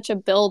as such a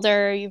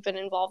builder. You've been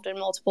involved in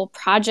multiple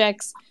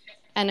projects,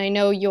 and I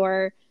know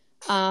you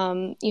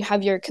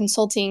have your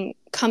consulting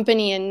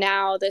company and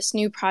now this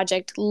new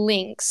project,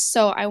 Links.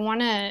 So I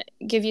want to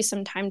give you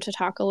some time to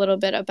talk a little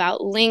bit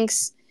about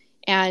Links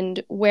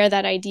and where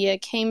that idea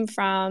came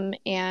from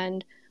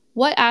and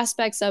what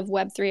aspects of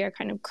Web3 are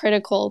kind of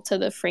critical to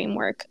the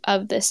framework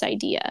of this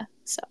idea.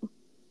 So.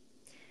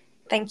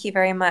 Thank you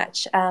very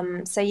much.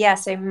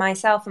 So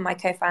myself and my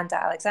co-founder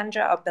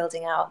Alexandra are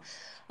building out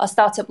our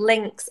startup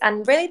Links,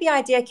 and really the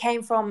idea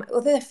came from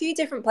a few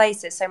different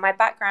places. So my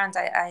background,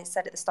 I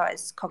said at the start,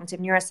 is cognitive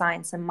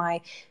neuroscience, and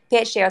my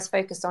PhD I was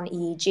focused on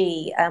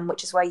EEG,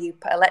 which is where you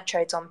put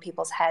electrodes on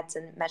people's heads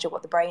and measure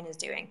what the brain is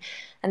doing.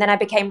 And then I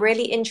became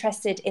really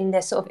interested in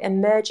this sort of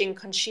emerging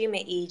consumer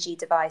EEG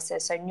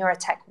devices, so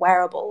neurotech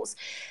wearables.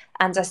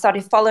 And I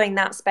started following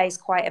that space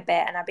quite a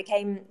bit, and I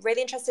became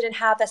really interested in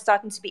how they're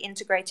starting to be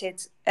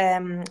integrated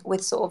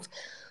with sort of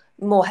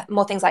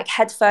more things like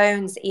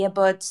headphones,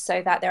 earbuds,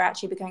 so that they're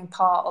actually becoming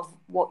part of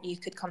what you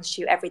could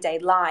constitute everyday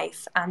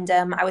life. And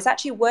I was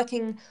actually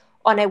working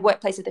on a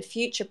Workplace of the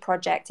Future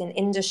project in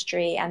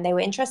industry, and they were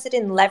interested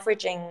in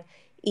leveraging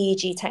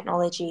EEG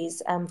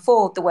technologies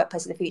for the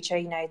Workplace of the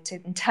Future, to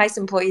entice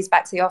employees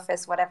back to the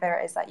office, whatever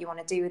it is that you want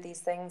to do with these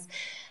things.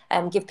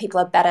 Give people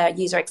a better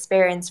user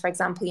experience, for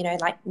example,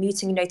 like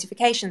muting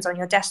notifications on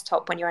your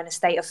desktop when you're in a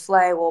state of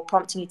flow, or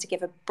prompting you to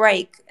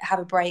have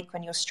a break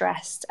when you're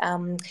stressed.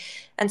 And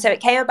so it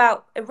came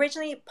about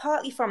originally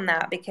partly from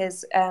that,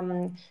 because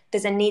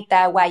there's a need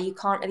there where you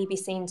can't really be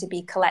seen to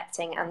be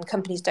collecting, and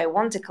companies don't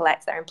want to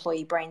collect their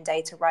employee brain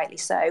data, rightly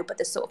so, but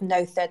there's sort of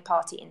no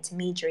third-party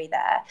intermediary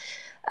there.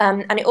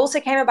 And it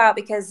also came about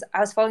because I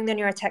was following the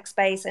neurotech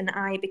space, and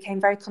I became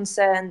very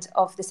concerned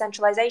of the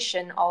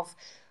centralization of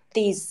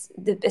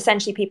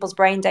essentially people's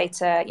brain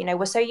data.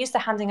 We're so used to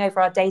handing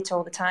over our data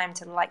all the time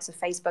to the likes of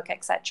Facebook,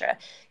 etc.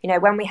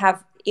 When we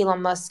have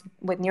Elon Musk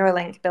with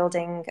Neuralink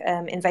building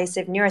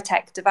invasive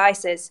neurotech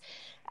devices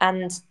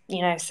and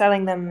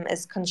selling them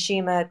as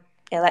consumer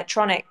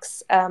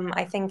electronics,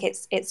 I think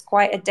it's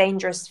quite a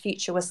dangerous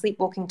future we're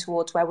sleepwalking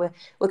towards, where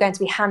we're going to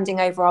be handing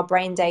over our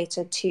brain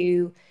data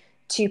to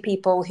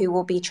people who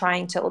will be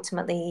trying to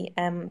ultimately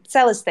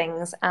sell us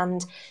things.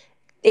 And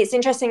it's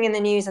interesting, in the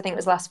news, I think it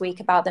was last week,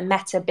 about the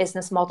Meta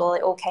business model.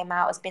 It all came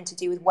out as being to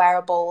do with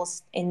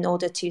wearables in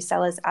order to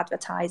sell us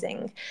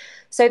advertising.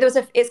 So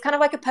it's kind of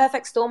like a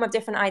perfect storm of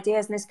different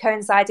ideas, and this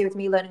coincided with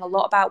me learning a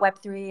lot about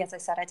Web3. As I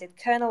said, I did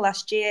kernel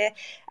last year,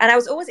 and I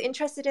was always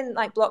interested in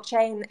like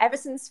blockchain ever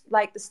since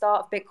like the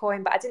start of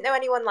Bitcoin, but I didn't know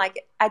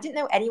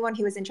anyone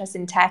who was interested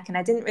in tech, and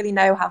I didn't really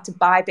know how to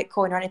buy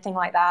Bitcoin or anything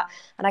like that,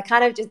 and I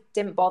kind of just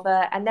didn't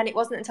bother. And then it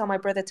wasn't until my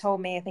brother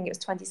told me, I think it was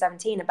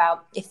 2017,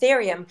 about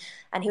Ethereum,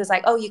 and he was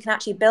like, "Oh, you can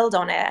actually build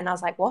on it," and I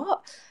was like,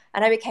 "What?"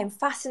 And I became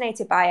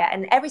fascinated by it.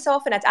 And every so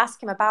often I'd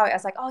ask him about it. I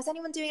was like, "Oh, is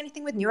anyone doing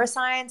anything with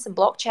neuroscience and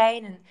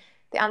blockchain?" And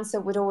the answer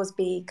would always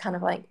be kind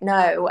of like,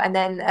 no. And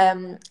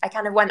then I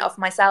kind of went off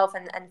myself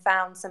and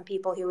found some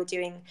people who were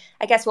doing,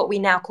 I guess, what we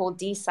now call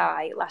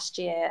DeSci last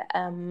year.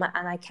 And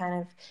I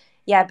kind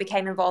of,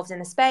 became involved in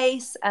the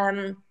space.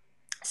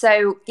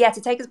 So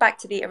to take us back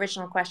to the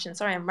original question,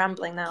 sorry, I'm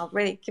rambling now,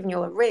 really giving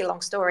you a really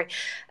long story.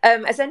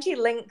 Essentially,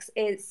 Lynx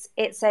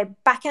it's a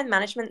back-end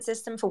management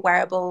system for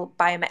wearable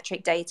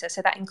biometric data.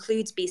 So that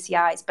includes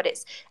BCIs, but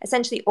it's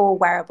essentially all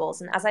wearables.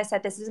 And as I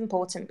said, this is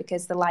important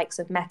because the likes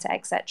of Meta,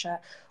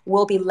 etc.,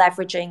 will be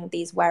leveraging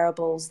these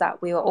wearables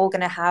that we are all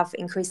going to have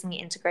increasingly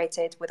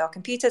integrated with our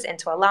computers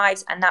into our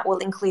lives, and that will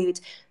include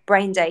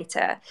brain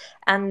data.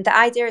 And the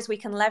idea is we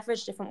can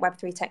leverage different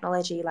Web3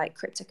 technology like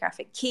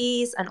cryptographic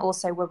keys, and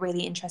also we're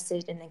really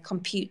interested in the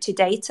compute to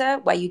data,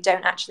 where you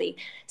don't actually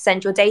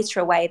send your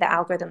data away, the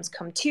algorithms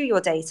come to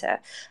your data,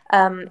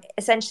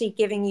 essentially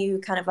giving you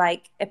kind of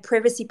like a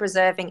privacy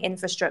preserving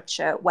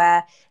infrastructure,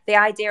 where the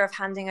idea of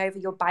handing over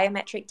your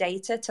biometric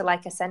data to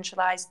like a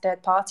centralized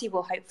third party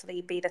will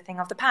hopefully be the thing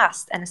of the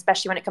past. And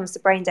especially when it comes to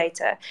brain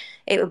data,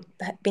 it would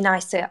be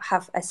nice to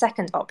have a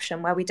second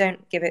option where we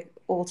don't give it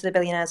all to the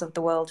billionaires of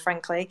the world,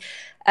 frankly.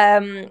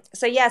 So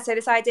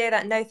this idea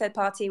that no third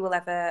party will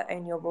ever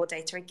own your raw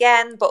data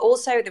again. But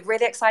also the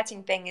really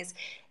exciting thing is,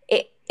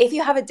 if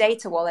you have a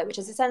data wallet, which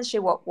is essentially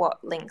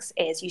what Lynx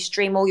is, you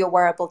stream all your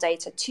wearable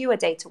data to a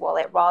data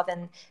wallet rather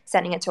than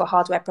sending it to a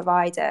hardware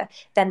provider,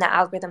 then the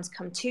algorithms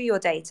come to your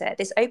data.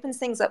 This opens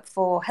things up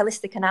for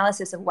holistic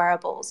analysis of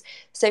wearables.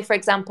 So, for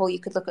example, you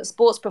could look at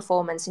sports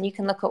performance, and you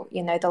can look at,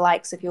 the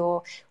likes of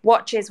your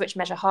watches, which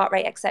measure heart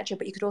rate, etc.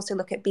 But you could also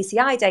look at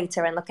BCI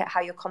data and look at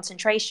how your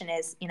concentration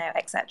is,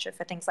 etc.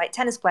 for things like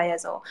tennis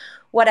players or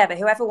whatever,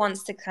 whoever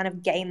wants to kind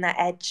of gain that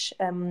edge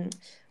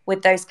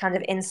with those kind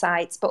of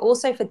insights, but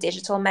also for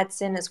digital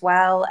medicine as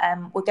well.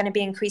 We're going to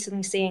be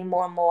increasingly seeing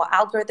more and more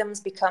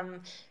algorithms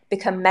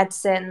become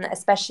medicine,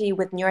 especially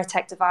with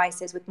neurotech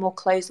devices, with more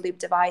closed loop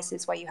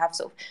devices where you have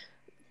sort of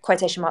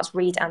quotation marks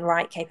read and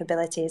write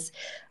capabilities.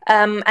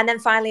 And then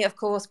finally, of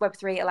course,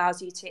 Web3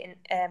 allows you to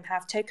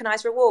have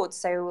tokenized rewards.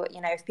 So,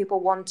 if people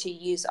want to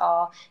use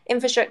our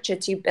infrastructure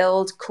to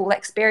build cool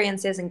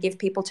experiences and give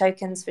people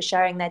tokens for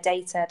sharing their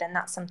data, then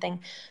that's something,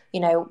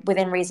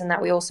 within reason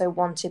that we also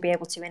want to be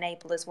able to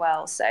enable as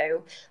well.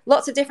 So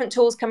lots of different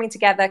tools coming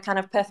together, kind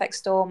of perfect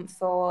storm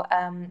for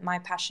my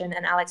passion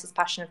and Alex's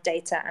passion of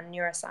data and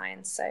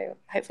neuroscience. So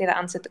hopefully that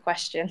answered the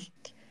question.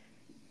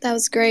 That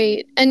was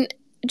great. And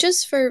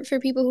just for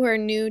people who are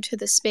new to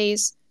the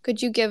space,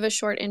 could you give a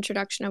short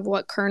introduction of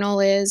what kernel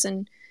is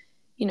and,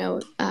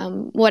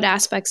 what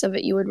aspects of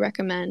it you would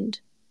recommend?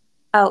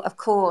 Oh, of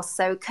course.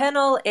 So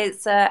Kernel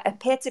is a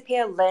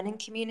peer-to-peer learning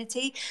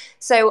community.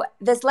 So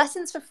there's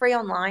lessons for free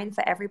online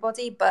for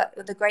everybody. But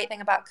the great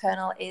thing about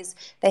Kernel is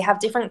they have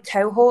different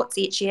cohorts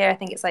each year. I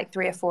think it's like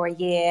 3 or 4 a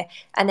year.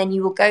 And then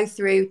you will go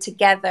through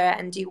together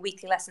and do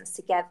weekly lessons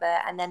together.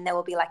 And then there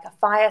will be like a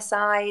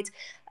fireside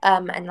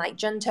and like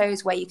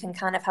juntos, where you can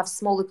kind of have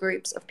smaller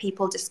groups of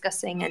people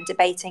discussing and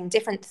debating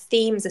different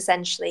themes,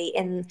 essentially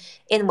in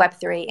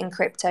Web3, in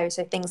crypto.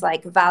 So things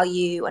like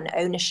value and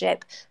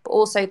ownership, but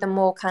also the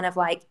more kind of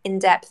like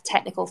in-depth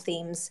technical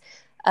themes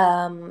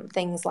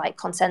things like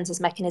consensus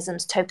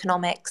mechanisms,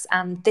 tokenomics.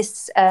 And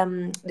this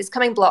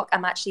coming block,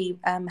 I'm actually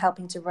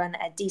helping to run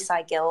a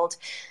DeSci guild.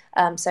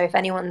 So if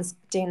anyone's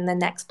doing the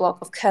next block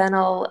of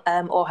kernel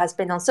or has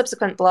been on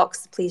subsequent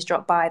blocks, please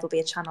drop by. There'll be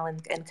a channel in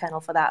kernel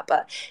for that.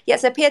 But yeah,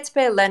 it's a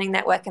peer-to-peer learning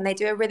network, and they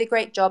do a really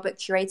great job at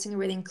curating a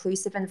really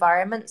inclusive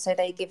environment. So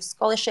they give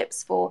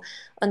scholarships for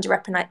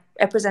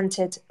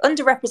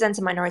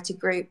underrepresented minority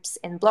groups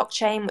in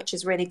blockchain, which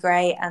is really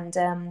great.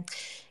 And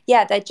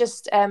yeah, they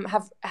just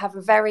have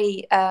a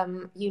very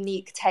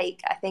unique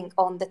take, I think,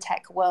 on the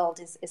tech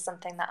world is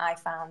something that I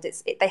found.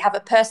 They have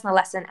a personal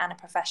lesson and a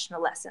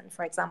professional lesson,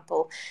 for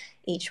example,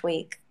 each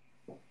week.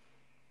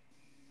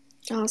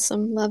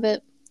 Awesome. Love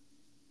it.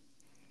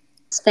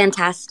 It's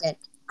fantastic.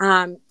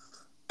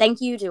 Thank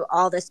you to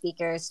all the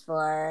speakers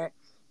for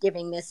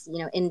giving this,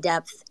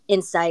 in-depth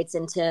insights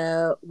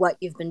into what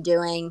you've been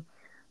doing.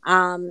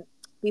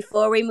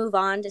 Before we move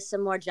on to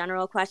some more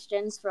general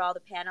questions for all the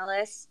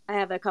panelists, I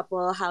have a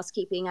couple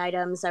housekeeping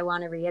items I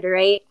want to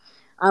reiterate.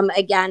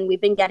 Again,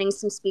 we've been getting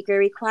some speaker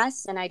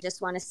requests, and I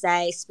just want to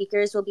say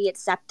speakers will be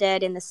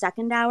accepted in the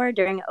second hour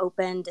during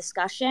open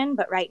discussion,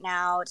 but right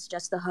now it's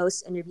just the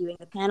hosts interviewing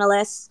the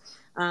panelists.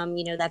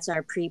 That's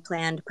our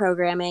pre-planned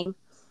programming.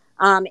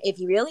 If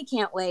you really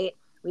can't wait,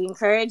 we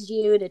encourage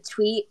you to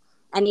tweet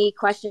any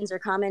questions or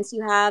comments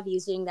you have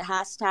using the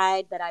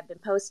hashtag that I've been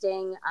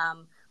posting.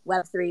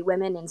 Web3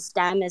 Women in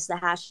STEM is the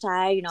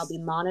hashtag, and I'll be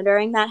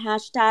monitoring that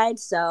hashtag.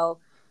 So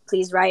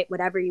please write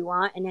whatever you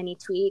want in any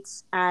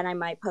tweets, and I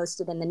might post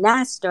it in the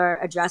nest or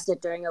address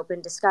it during open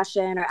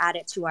discussion or add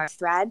it to our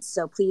threads.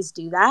 So please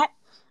do that.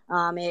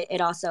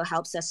 It also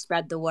helps us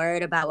spread the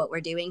word about what we're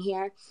doing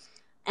here.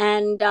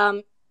 And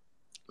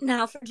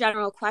now for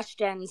general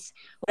questions,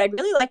 what I'd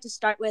really like to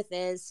start with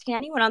is, can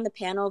anyone on the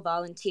panel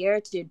volunteer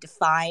to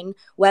define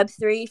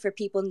Web3 for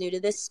people new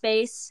to this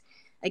space?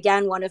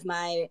 Again, one of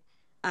my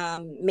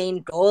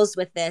main goals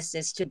with this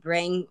is to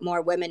bring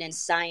more women in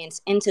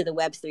science into the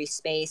Web3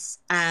 space.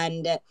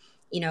 And,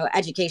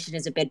 education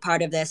is a big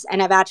part of this.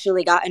 And I've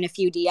actually gotten a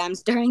few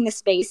DMs during the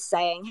space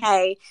saying,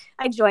 hey,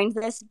 I joined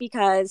this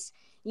because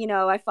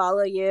I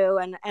follow you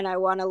and I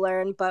want to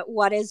learn, but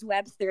what is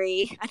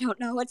Web3? I don't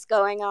know what's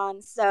going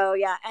on. So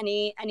yeah,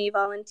 any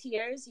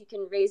volunteers, you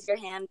can raise your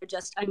hand or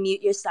just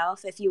unmute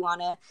yourself if you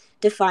want to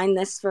define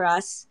this for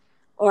us,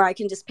 or I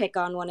can just pick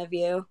on one of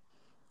you.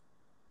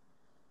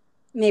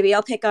 Maybe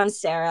I'll pick on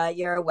Sarah.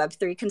 You're a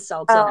Web3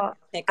 consultant. Oh,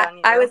 pick on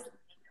you.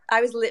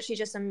 I was literally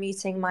just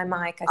unmuting my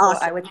mic. I Awesome.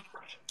 thought I would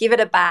give it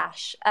a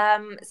bash.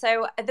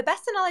 So the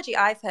best analogy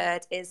I've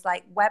heard is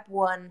like Web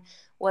 1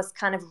 was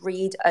kind of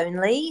read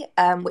only,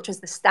 which was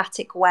the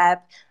static web.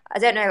 I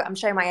don't know, I'm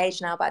showing my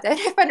age now, but I don't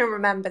know if anyone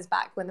remembers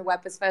back when the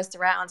web was first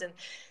around, and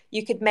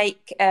you could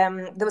make,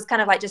 there was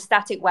kind of like just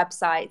static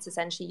websites,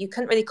 essentially. You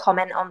couldn't really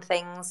comment on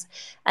things.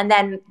 And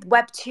then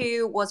Web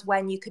 2 was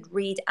when you could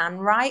read and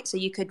write. So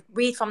you could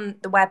read from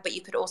the web, but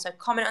you could also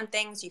comment on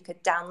things. You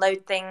could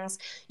download things.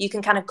 You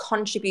can kind of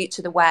contribute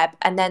to the web.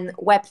 And then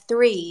Web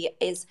 3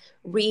 is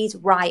read,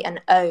 write,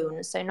 and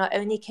own. So not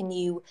only can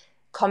you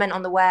comment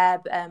on the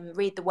web,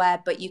 read the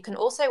web, but you can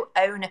also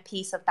own a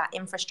piece of that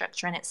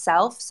infrastructure in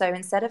itself. So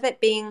instead of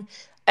it being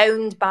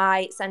owned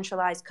by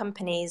centralized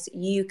companies,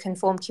 you can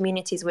form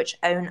communities which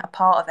own a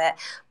part of it.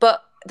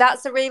 But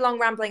that's a really long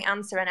rambling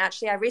answer. And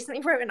actually, I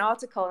recently wrote an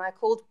article and I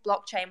called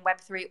blockchain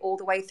Web3 all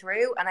the way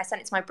through. And I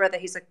sent it to my brother,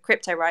 who's a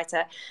crypto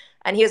writer.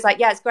 And he was like,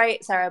 yeah, it's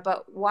great, Sarah,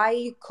 but why are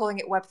you calling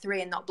it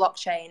Web3 and not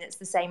blockchain? It's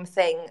the same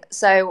thing.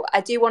 So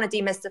I do want to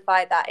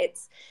demystify that.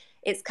 It's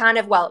kind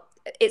of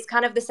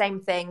the same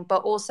thing,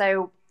 but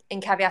also in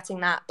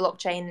caveating that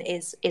blockchain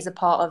is a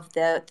part of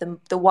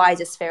the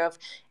wider sphere of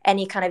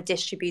any kind of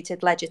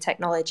distributed ledger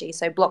technology.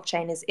 So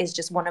blockchain is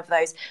just one of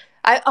those.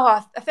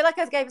 I feel like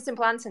I gave a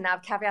simple answer now.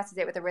 I've caveated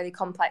it with a really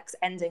complex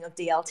ending of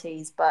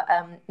DLTs, but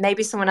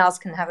maybe someone else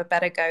can have a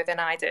better go than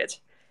I did.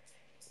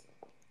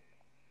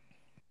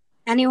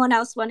 Anyone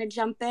else want to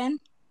jump in?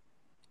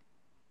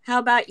 How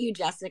about you,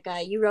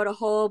 Jessica? You wrote a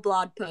whole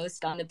blog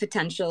post on the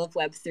potential of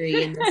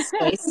Web3 in this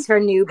space for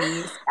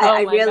newbies.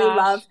 I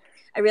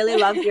really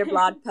love your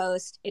blog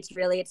post. It's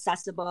really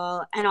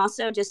accessible. And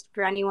also, just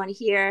for anyone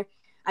here,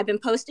 I've been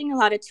posting a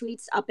lot of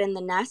tweets up in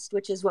the nest,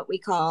 which is what we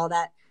call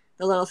the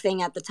little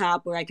thing at the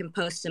top where I can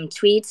post some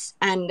tweets.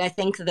 And I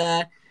think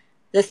the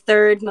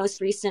third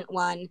most recent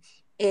one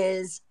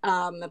is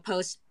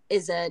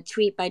a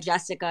tweet by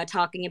Jessica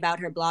talking about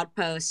her blog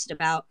post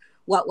about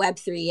what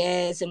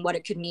Web3 is and what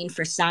it could mean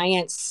for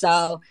science.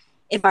 So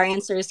if our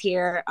answers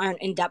here aren't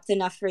in depth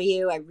enough for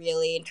you, I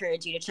really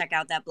encourage you to check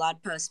out that blog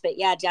post. But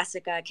yeah,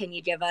 Jessica, can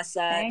you give us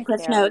a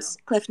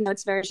Cliff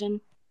Notes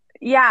version?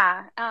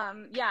 Yeah.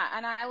 And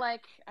I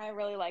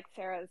really like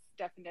Sarah's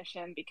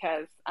definition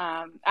because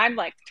I'm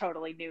like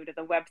totally new to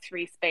the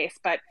Web3 space.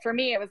 But for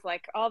me, it was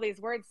like all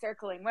these words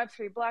circling: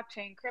 Web3,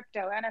 blockchain,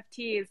 crypto,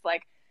 NFTs,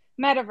 like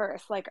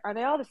metaverse. Like, are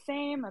they all the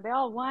same? Are they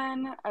all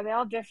one? Are they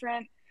all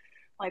different?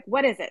 Like,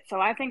 what is it?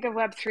 So I think of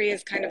Web3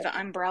 as kind of the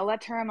umbrella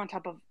term on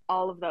top of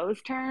all of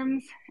those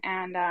terms.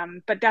 And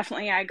but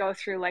definitely I go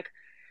through like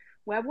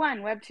Web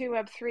 1, Web 2,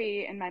 Web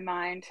 3 in my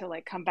mind to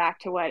like come back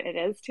to what it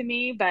is to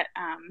me. But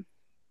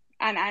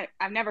and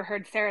I've never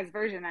heard Sarah's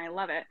version. I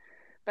love it,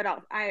 but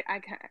I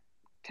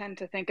tend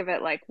to think of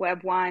it like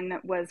Web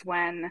 1 was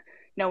when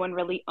no one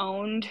really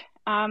owned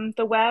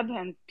the web,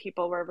 and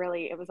people were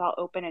really, it was all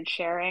open and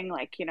sharing,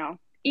 like, you know,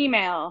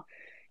 email's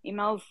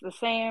the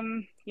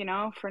same, you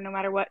know, for no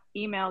matter what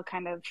email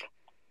kind of,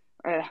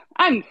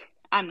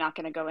 I'm not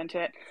going to go into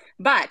it,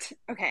 but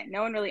okay,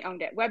 no one really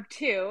owned it. Web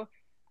 2,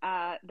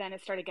 then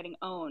it started getting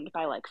owned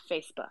by like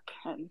Facebook,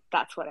 and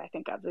that's what I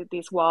think of,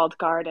 these walled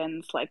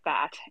gardens like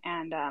that.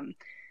 And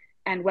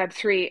Web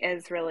 3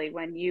 is really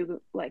when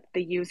you, like,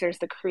 the users,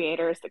 the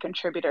creators, the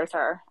contributors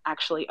are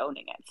actually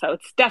owning it. So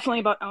it's definitely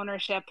about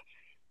ownership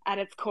at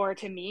its core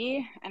to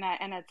me. And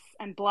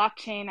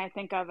blockchain I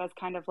think of as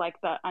kind of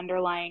like the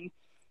underlying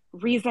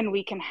reason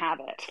we can have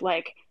it,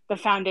 like the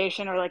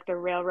foundation or like the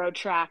railroad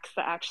tracks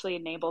that actually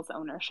enables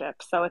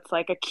ownership. So it's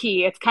like a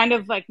key. It's kind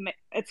of like,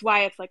 it's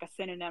why it's like a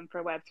synonym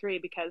for Web 3,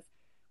 because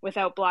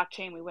without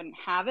blockchain we wouldn't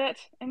have it,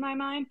 in my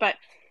mind. But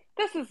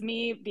this is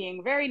me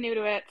being very new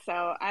to it,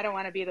 so I don't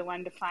want to be the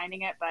one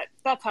defining it, but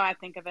that's how I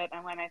think of it.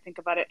 And when I think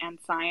about it and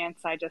science,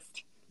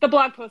 the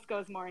blog post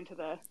goes more into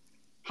the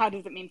how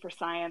does it mean for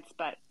science,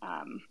 but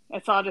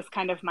it's all just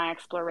kind of my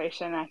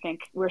exploration. I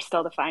think we're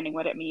still defining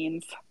what it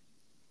means.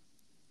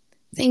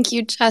 Thank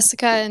you,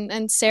 Jessica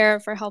and Sarah,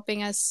 for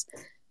helping us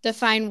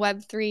define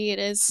Web3. It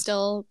is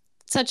still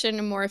such an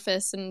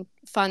amorphous and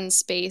fun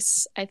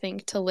space, I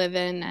think, to live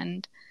in.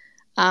 And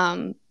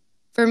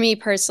for me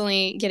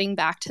personally, getting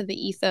back to the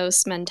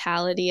ethos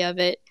mentality of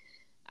it,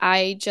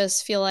 I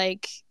just feel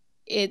like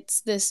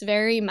it's this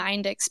very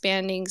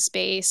mind-expanding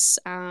space,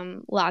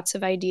 lots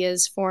of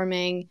ideas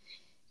forming.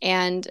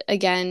 And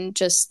again,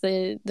 just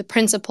the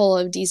principle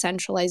of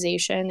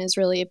decentralization is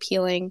really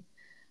appealing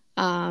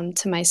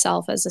to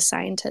myself as a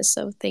scientist.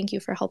 So thank you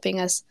for helping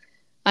us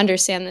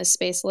understand this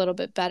space a little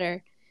bit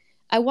better.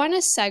 I want to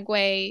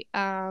segue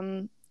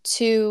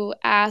to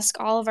ask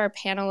all of our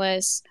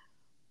panelists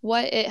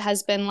what it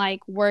has been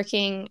like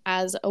working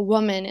as a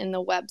woman in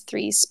the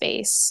Web3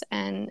 space,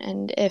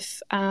 and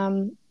if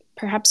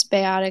perhaps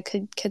Beata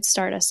could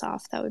start us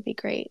off, that would be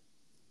great.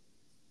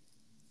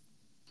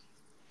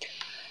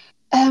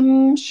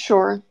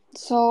 Sure.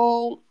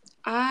 So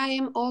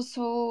I'm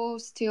also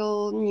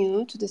still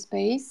new to the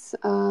space.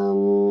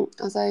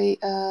 As I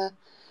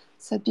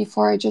said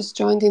before, I just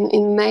joined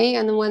in May,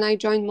 and when I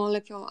joined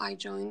Molecule, I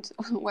joined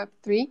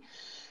Web3.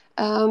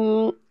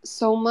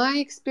 So my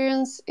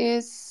experience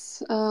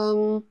is,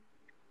 so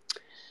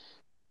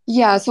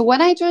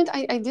when I joined,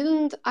 I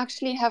didn't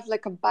actually have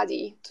like a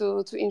buddy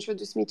to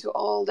introduce me to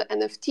all the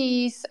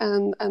NFTs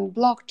and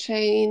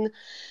blockchain,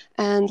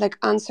 and like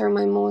answer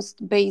my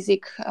most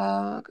basic,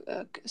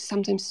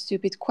 sometimes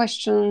stupid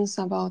questions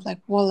about like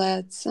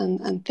wallets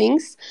and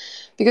things,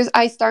 because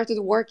I started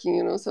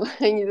working, so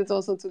I needed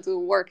also to do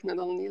work, not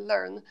only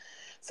learn.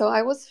 So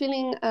I was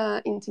feeling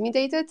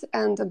intimidated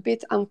and a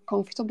bit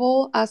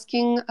uncomfortable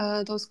asking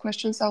those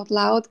questions out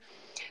loud,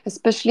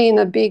 especially in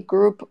a big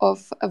group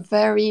of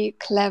very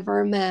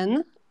clever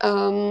men.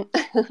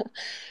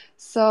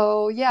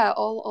 So yeah,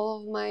 all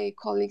of my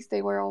colleagues,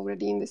 they were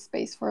already in this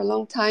space for a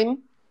long time,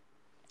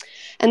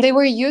 and they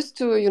were used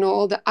to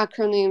all the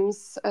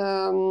acronyms,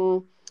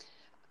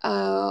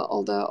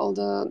 all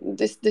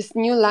the this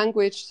new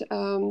language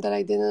that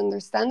I didn't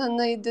understand, and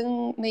they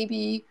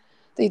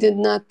did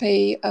not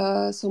pay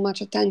so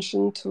much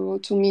attention to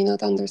me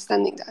not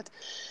understanding that.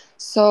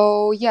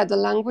 So yeah, the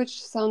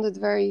language sounded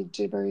very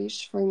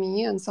gibberish for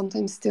me, and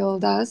sometimes still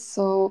does.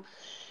 So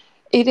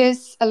it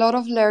is a lot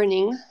of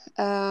learning,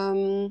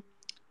 and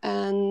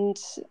I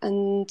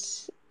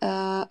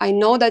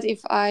know that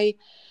if I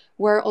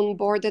were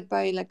onboarded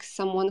by like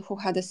someone who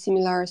had a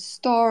similar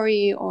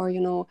story, or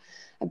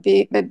a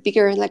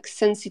bigger like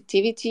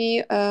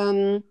sensitivity,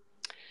 to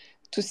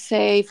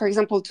say, for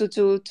example,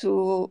 to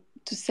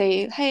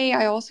say, hey,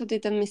 I also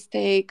did a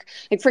mistake.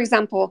 Like, for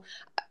example,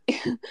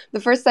 the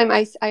first time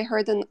I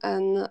heard a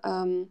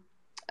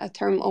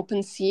term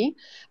OpenSea,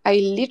 I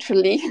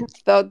literally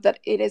thought that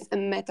it is a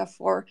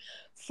metaphor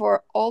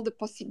for all the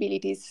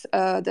possibilities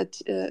of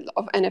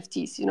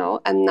NFTs,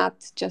 and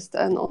not just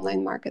an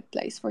online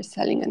marketplace for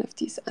selling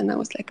NFTs. And I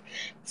was like,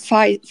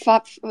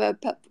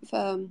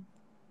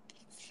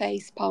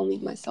 face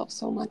palming myself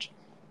so much.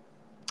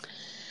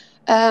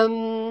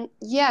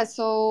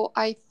 So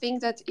I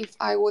think that if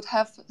I would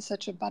have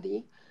such a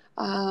buddy,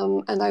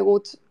 and I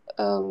would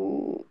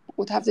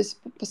have this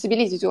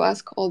possibility to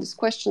ask all these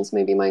questions,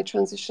 maybe my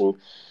transition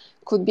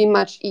could be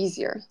much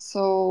easier.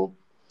 So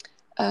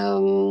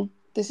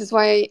this is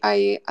why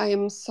I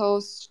am so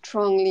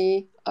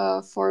strongly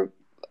for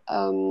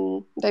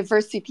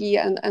diversity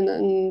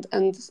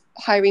and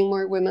hiring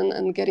more women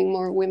and getting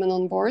more women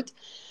on board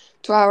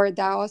to our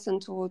DAOs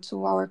and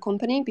to our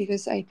company,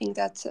 because I think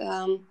that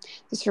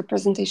this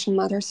representation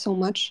matters so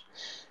much.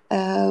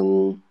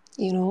 And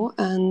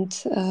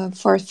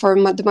for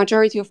the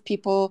majority of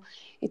people,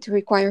 it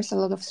requires a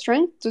lot of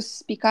strength to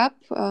speak up,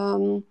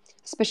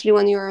 especially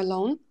when you're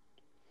alone.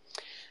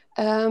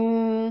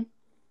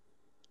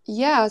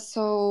 yeah,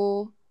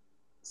 so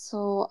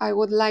I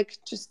would like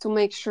just to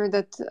make sure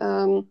that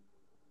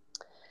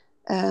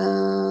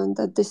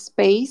that the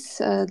space,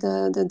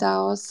 the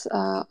DAOs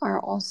are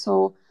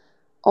also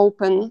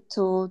open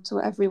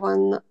to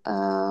everyone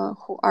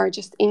who are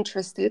just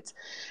interested.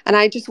 And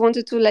I just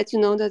wanted to let you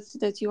know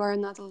that you are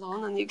not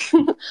alone, and you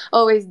can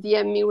always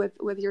DM me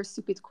with your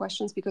stupid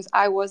questions, because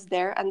I was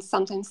there and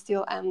sometimes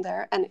still am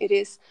there, and it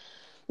is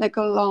like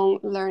a long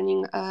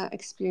learning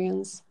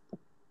experience.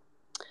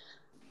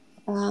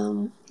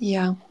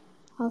 Yeah.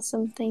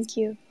 Awesome. Thank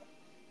you.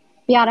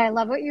 Beata, I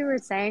love what you were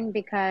saying,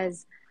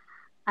 because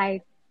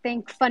I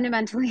think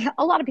fundamentally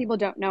a lot of people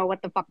don't know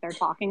what the fuck they're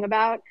talking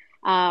about,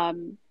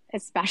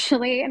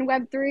 especially in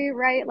Web3,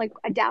 right? Like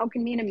a DAO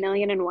can mean a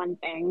million and one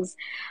things.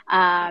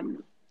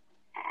 Um,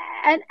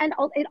 and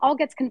it all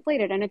gets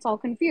conflated and it's all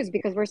confused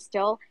because we're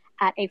still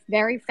at a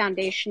very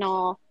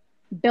foundational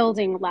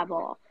building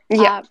level.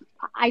 Yeah.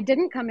 I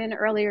didn't come in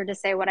earlier to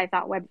say what I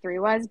thought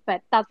Web3 was,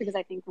 but that's because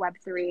I think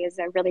Web3 is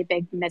a really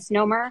big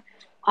misnomer.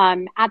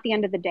 At the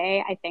end of the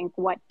day, I think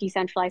what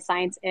decentralized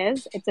science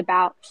is, it's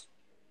about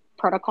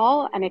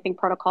protocol, and I think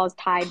protocol is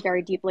tied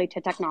very deeply to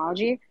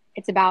technology.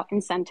 It's about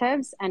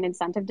incentives and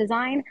incentive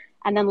design,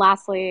 and then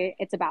lastly,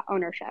 it's about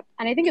ownership.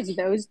 And I think it's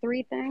those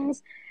three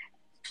things.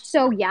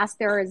 So yes,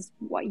 there is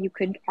what you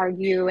could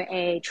argue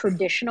a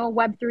traditional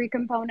Web3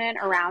 component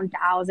around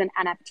DAOs and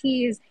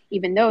NFTs.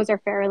 Even those are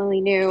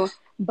fairly new,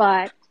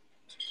 but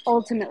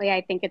ultimately,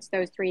 I think it's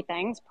those three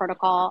things: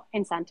 protocol,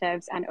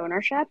 incentives, and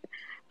ownership.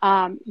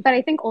 But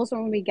I think also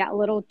when we get a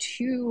little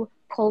too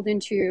pulled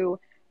into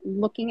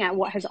looking at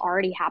what has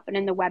already happened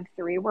in the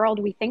Web3 world,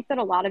 we think that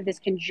a lot of this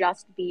can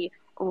just be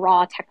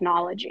raw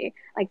technology.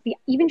 Like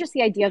even just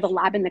the idea of the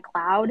lab in the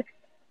cloud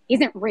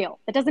isn't real.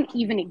 That doesn't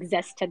even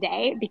exist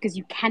today because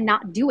you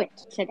cannot do it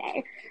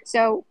today.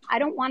 So I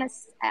don't want to,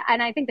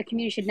 and I think the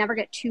community should never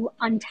get too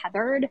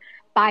untethered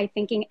by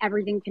thinking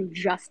everything can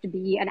just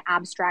be an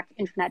abstract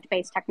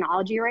internet-based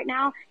technology right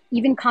now.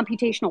 Even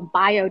computational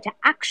bio, to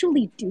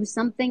actually do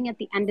something at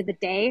the end of the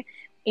day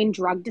in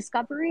drug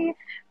discovery,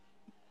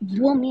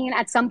 will mean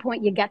at some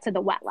point you get to the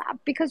wet lab,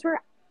 because we're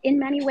in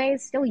many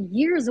ways still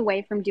years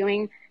away from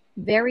doing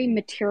very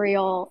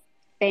material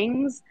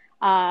things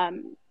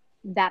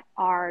that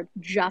are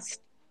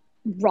just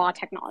raw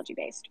technology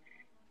based.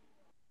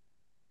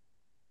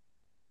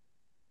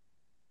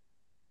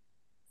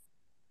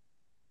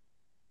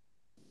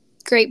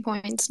 Great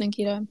points,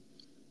 Nikita.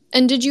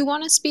 And did you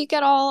want to speak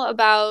at all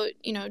about,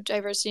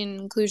 diversity and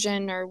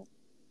inclusion, or,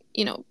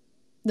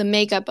 the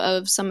makeup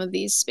of some of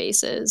these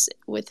spaces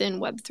within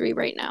Web3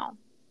 right now?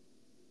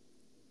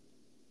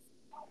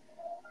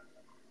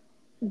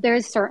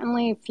 There's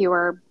certainly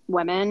fewer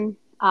women.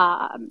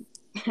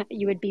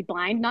 You would be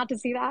blind not to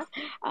see that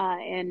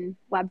in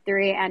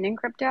Web3 and in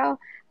crypto.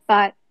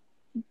 But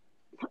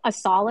a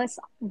solace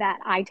that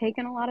I take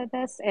in a lot of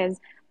this is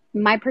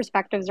my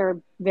perspectives are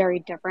very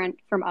different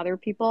from other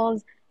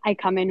people's. I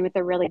come in with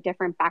a really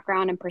different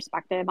background and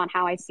perspective on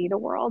how I see the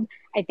world.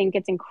 I think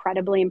it's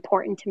incredibly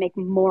important to make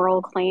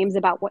moral claims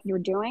about what you're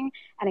doing.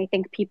 And I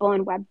think people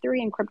in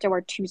Web3 and crypto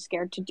are too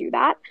scared to do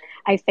that.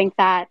 I think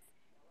that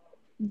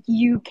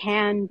you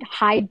can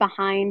hide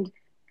behind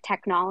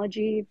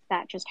technology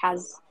that just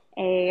has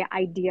a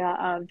idea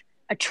of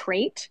a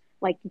trait,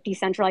 like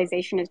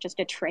decentralization is just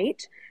a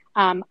trait.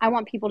 I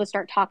want people to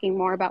start talking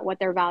more about what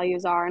their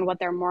values are and what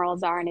their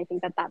morals are, and I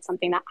think that that's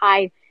something that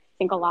I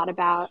think a lot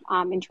about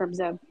in terms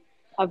of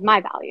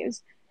my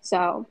values.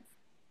 So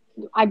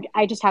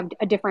I just have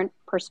a different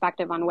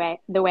perspective on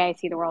the way I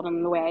see the world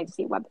and the way I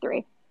see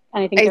Web3,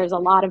 and I think there's a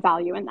lot of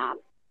value in that.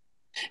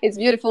 It's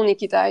beautiful,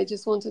 Nikita. I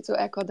just wanted to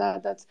echo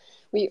that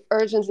we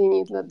urgently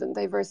need the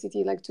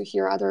diversity, like to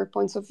hear other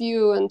points of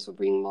view and to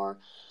bring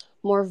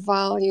more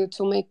value,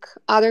 to make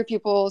other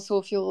people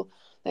also feel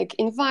like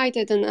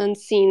invited and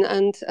seen.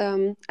 And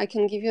I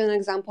can give you an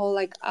example.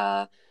 Like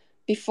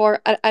before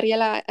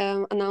Ariela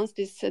announced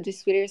this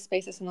Twitter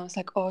Spaces, and I was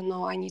like, oh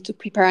no, I need to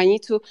prepare. I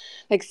need to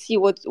like see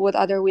what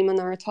other women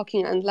are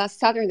talking. And last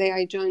Saturday,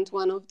 I joined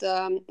one of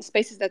the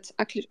spaces that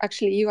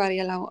actually you,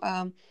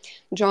 Ariela,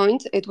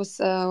 joined. It was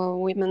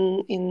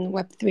women in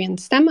Web3 and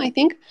STEM, I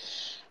think,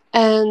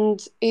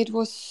 and it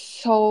was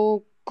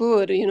so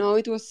good.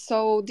 It was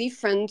so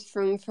different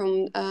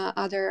from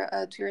other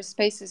Twitter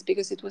Spaces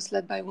because it was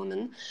led by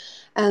women,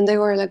 and they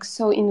were like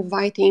so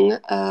inviting.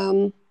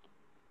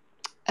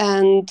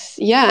 And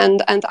yeah,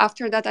 and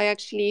after that I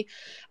actually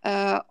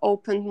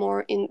opened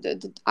more in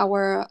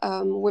our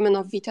Women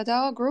of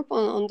Beata group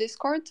on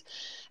Discord.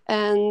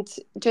 And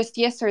just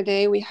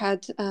yesterday we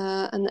had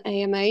an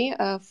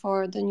AMA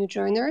for the new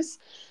joiners,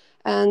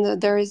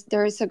 and there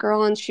is a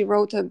girl, and she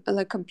wrote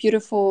a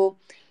beautiful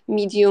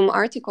Medium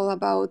article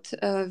about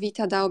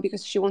Vita DAO,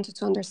 because she wanted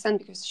to understand,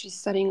 because she's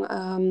studying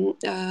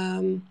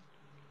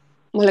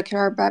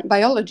molecular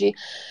biology.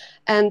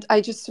 And I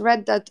just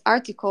read that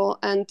article,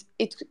 and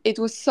it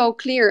was so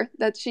clear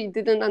that she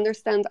didn't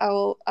understand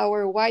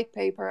our white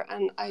paper,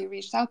 and I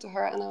reached out to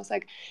her and I was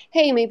like,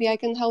 hey, maybe I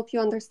can help you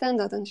understand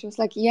that. And she was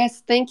like,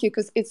 yes, thank you,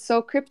 because it's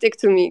so cryptic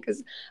to me,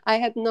 because I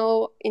had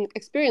no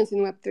experience in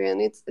Web3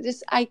 and it's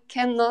just I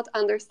cannot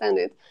understand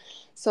it.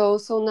 So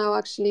now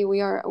actually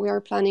we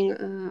are planning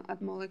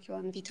at Molecule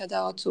and Vita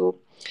DAO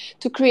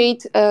to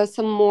create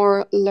some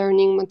more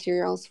learning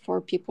materials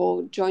for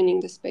people joining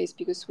the space,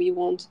 because we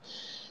want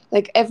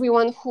like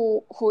everyone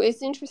who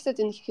is interested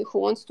in, who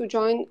wants to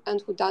join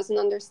and who doesn't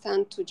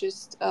understand, to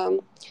just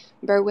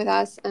bear with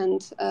us,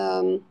 and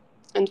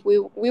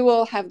we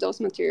will have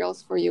those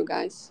materials for you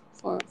guys,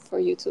 for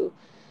you to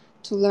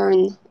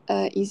learn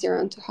easier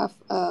and to have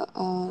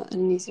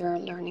an easier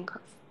learning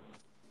curve.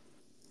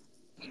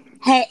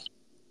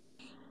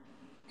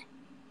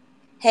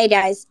 Hey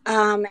guys,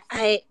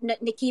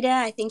 Nikita,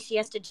 I think she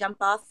has to jump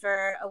off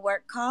for a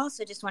work call,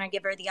 so just want to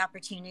give her the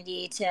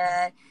opportunity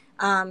to,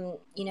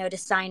 to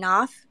sign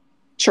off.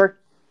 Sure.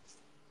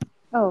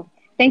 Oh,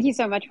 thank you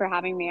so much for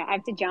having me. I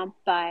have to jump,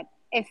 but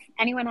if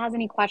anyone has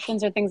any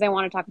questions or things I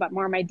want to talk about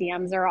more, my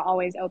DMs are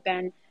always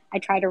open. I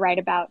try to write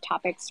about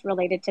topics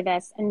related to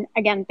this. And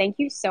again, thank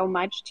you so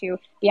much to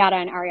Beata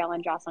and Ariel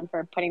and Jocelyn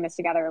for putting this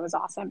together. It was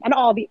awesome. And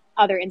all the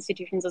other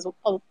institutions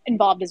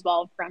involved as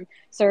well, from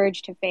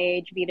Surge to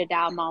Phage, Vita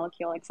DAO,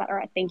 Molecule,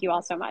 etc. Thank you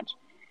all so much.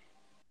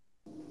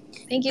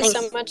 Thank you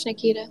so much,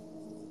 Nikita.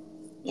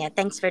 Yeah,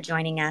 thanks for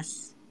joining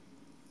us.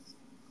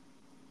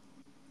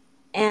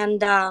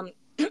 And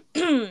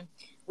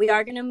we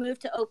are going to move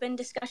to open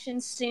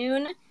discussion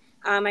soon.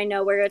 I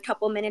know we're a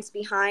couple minutes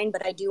behind,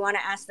 but I do want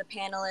to ask the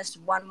panelists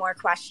one more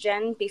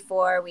question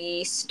before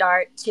we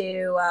start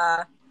to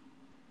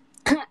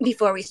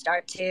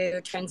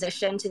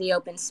transition to the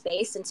open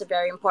space. It's a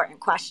very important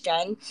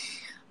question.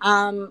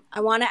 I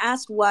want to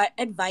ask what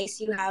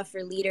advice you have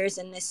for leaders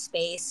in this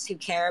space who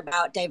care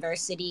about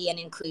diversity and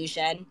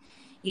inclusion.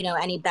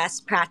 Any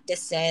best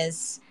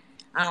practices.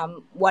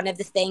 One of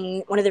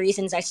the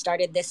reasons I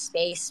started this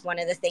space, one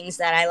of the things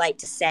that I like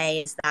to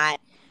say is that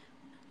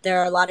there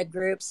are a lot of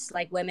groups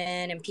like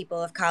women and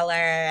people of color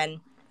and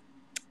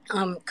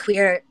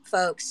queer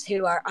folks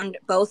who are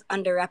both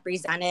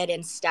underrepresented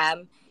in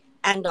STEM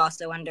and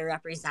also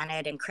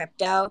underrepresented in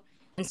crypto.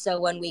 And so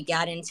when we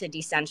get into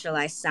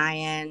decentralized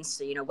science,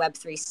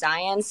 Web3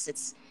 science,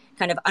 it's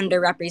kind of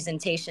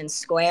underrepresentation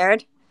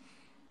squared.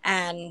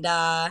 And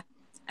I'd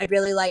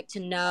really like to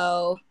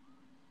know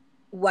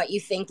what you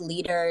think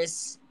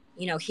leaders,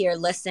 here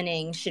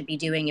listening should be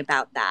doing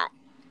about that.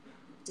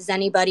 Does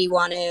anybody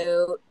want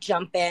to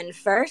jump in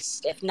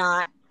first? If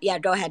not, yeah,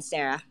 go ahead,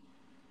 Sarah.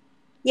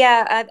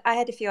 Yeah, I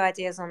had a few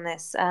ideas on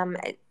this.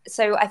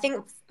 So I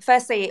think,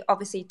 firstly,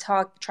 obviously,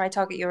 try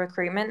target your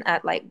recruitment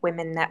at like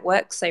women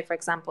networks. So, for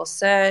example,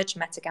 Surge,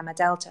 Meta Gamma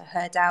Delta,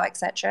 HerDAO,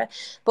 etc.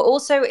 But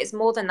also, it's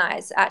more than that.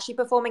 It's actually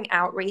performing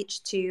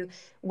outreach to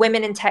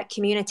women in tech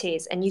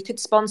communities, and you could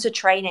sponsor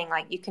training.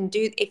 Like you can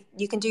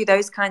do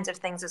those kinds of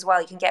things as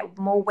well. You can get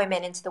more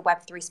women into the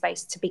Web3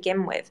 space to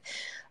begin with.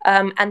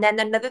 And then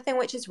another thing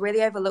which is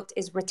really overlooked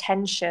is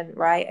retention,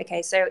 right?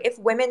 Okay, so if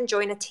women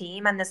join a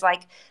team and there's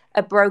like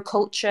a bro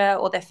culture,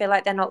 or they feel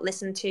like they're not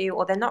listened to,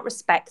 or they're not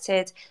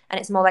respected, and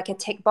it's more like a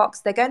tick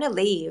box, they're going to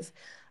leave.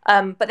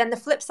 But then the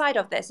flip side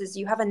of this is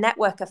you have a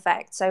network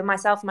effect. So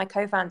myself and my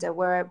co-founder,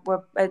 we're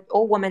an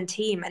all-woman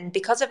team, and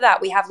because of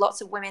that, we have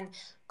lots of women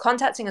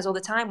contacting us all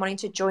the time wanting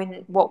to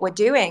join what we're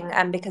doing,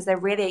 and because they're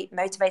really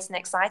motivated and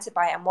excited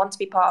by it and want to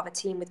be part of a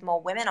team with more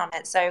women on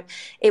it. So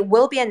it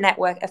will be a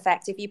network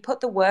effect. If you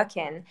put the work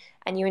in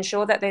and you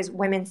ensure that those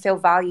women feel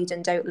valued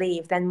and don't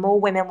leave, then more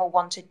women will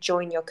want to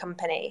join your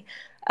company.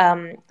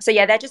 So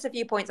yeah, they're just a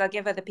few points. I'll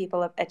give other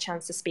people a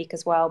chance to speak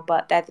as well,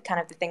 but they're kind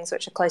of the things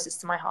which are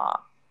closest to my heart.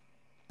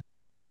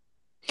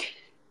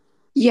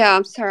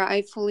 Yeah, Sarah,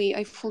 I fully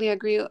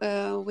agree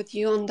with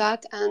you on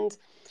that. And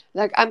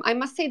like I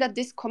must say that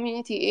this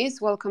community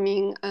is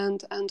welcoming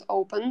and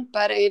open,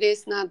 but it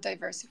is not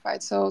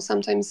diversified. So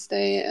sometimes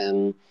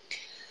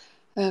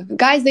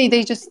guys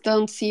they just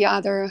don't see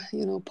other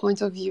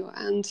point of view,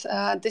 and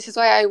this is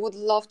why I would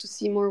love to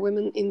see more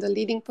women in the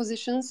leading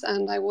positions,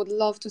 and I would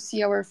love to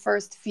see our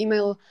first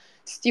female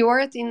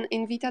steward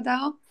in Vita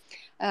DAO.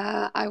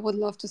 I would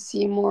love to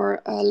see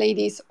more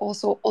ladies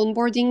also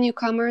onboarding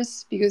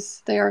newcomers,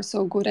 because they are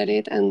so good at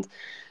it, and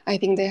I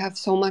think they have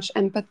so much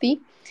empathy.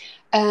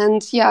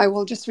 And yeah, I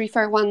will just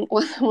refer one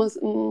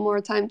more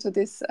time to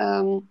this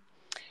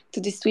to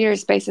these Twitter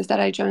spaces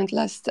that I joined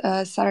last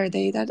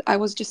Saturday, that I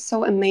was just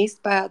so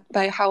amazed by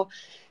how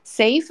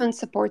safe and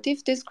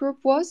supportive this group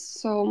was.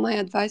 So my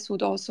advice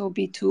would also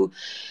be to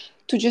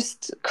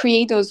just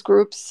create those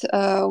groups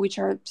which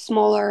are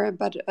smaller,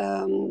 but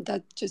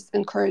that just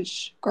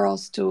encourage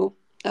girls to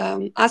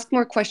ask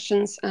more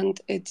questions, and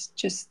it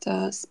just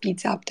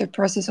speeds up the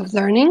process of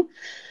learning.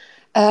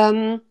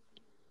 And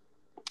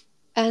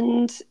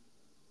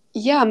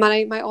yeah,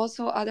 my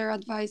also other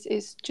advice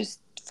is just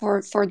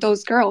for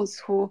those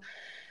girls who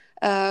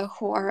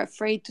are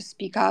afraid to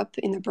speak up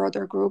in a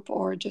broader group,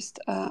 or just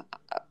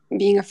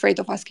being afraid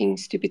of asking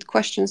stupid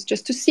questions,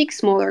 just to seek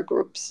smaller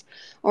groups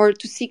or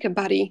to seek a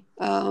buddy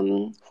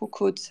who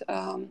could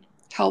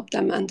help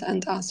them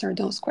and answer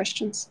those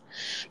questions.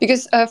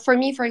 Because for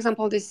me, for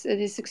example, this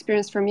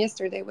experience from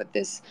yesterday with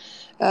this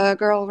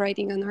girl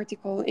writing an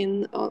article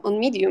on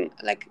Medium,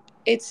 like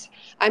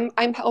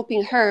I'm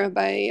helping her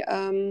by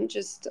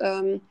just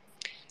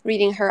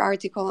reading her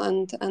article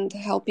and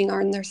helping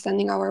our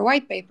understanding our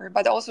white paper,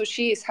 but also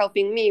she is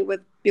helping me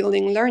with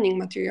building learning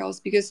materials,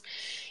 because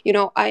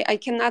I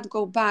cannot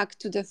go back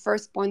to the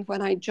first point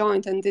when I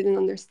joined and didn't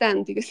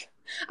understand, because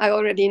I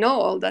already know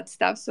all that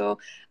stuff. So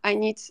I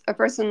need a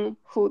person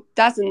who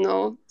doesn't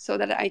know so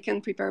that I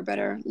can prepare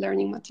better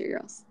learning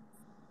materials.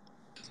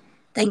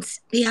 Thanks,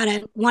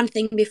 Beata. One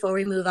thing before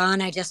we move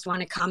on, I just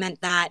want to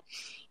comment that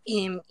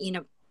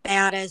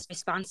Beata is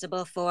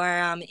responsible for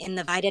in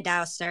the Vita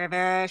DAO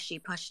server. She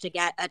pushed to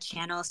get a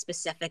channel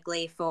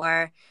specifically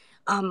for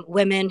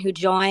women who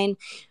join,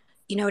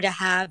 to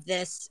have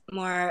this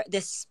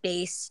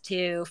space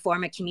to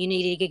form a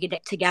community to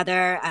get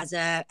together as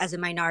a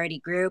minority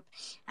group.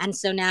 And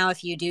so now,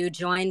 if you do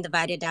join the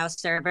Vita DAO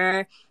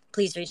server,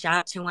 please reach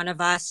out to one of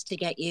us to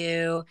get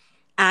you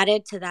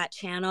added to that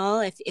channel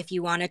if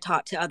you want to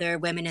talk to other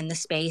women in the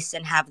space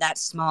and have that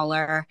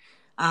smaller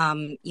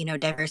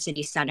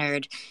diversity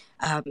centered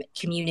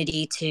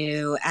community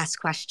to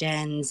ask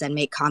questions and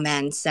make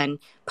comments and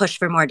push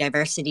for more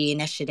diversity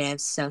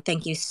initiatives. So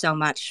thank you so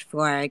much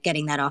for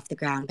getting that off the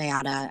ground,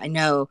 Beata. I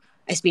know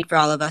I speak for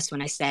all of us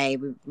when I say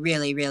we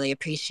really, really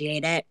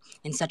appreciate it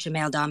in such a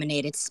male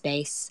dominated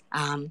space.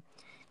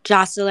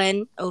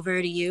 Jocelyn,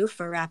 over to you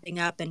for wrapping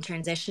up and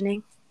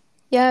transitioning.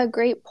 Yeah,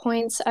 great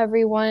points,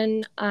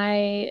 everyone.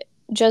 I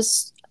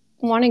just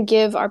want to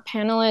give our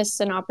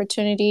panelists an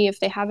opportunity, if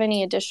they have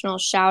any additional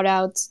shout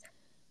outs,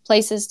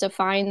 places to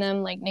find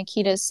them, like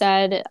Nikita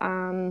said,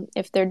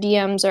 if their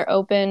DMs are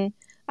open.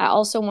 I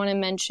also want to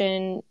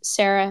mention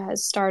Sarah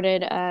has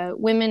started a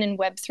Women in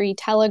Web3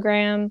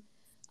 Telegram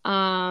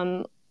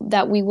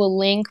that we will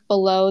link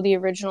below the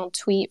original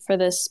tweet for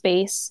this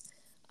space.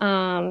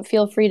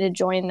 Feel free to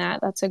join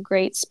that. That's a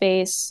great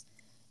space.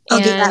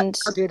 I'll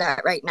do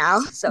that right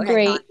now. So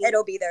great. Hang on.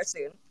 It'll be there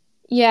soon.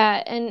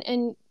 Yeah,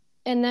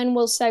 and then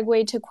we'll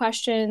segue to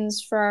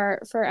questions for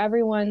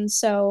everyone.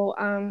 So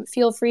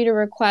feel free to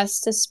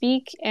request to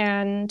speak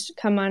and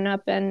come on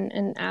up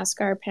and ask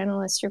our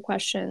panelists your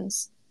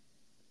questions.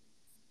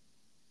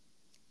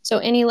 So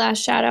any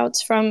last shout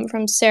outs from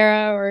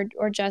Sarah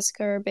or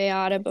Jessica or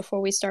Beata before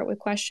we start with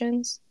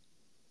questions?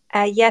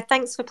 Yeah,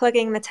 thanks for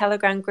plugging the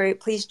Telegram group.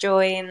 Please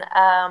join.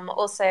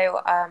 Also,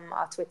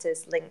 our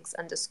Twitter's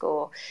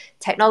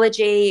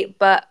links_technology.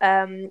 But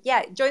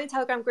yeah, join the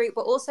Telegram group.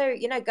 But also,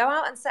 go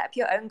out and set up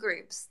your own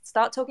groups.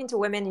 Start talking to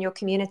women in your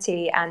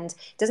community. And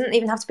it doesn't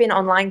even have to be an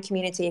online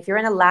community. If you're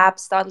in a lab,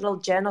 start a little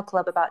journal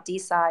club about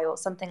DeSci or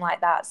something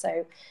like that.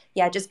 So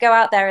yeah, just go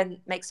out there and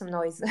make some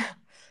noise.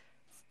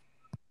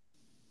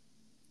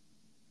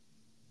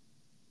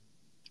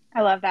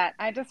 I love that.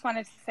 I just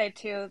wanted to say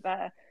too,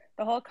 the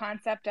whole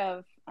concept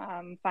of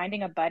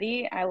finding a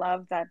buddy. I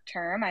love that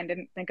term. I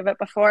didn't think of it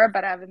before,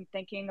 but I've been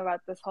thinking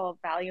about this whole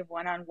value of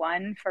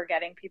one-on-one for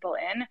getting people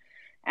in.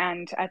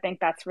 And I think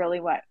that's really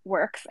what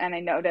works. And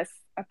I notice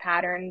a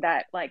pattern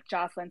that, like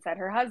Jocelyn said,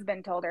 her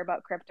husband told her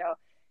about crypto.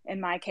 In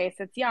my case,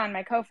 it's Jan,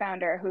 my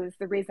co-founder, who's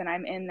the reason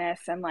I'm in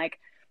this. And like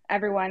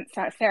everyone,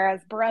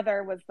 Sarah's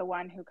brother was the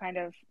one who kind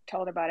of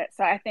told about it.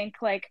 So I think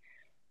like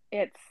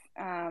it's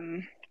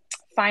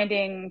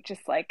finding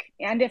just like,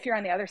 and if you're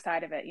on the other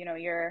side of it,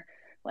 you're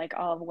like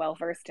all well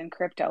versed in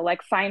crypto,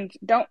 like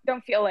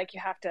don't feel like you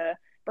have to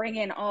bring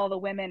in all the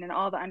women and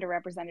all the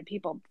underrepresented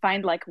people.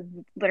 Find like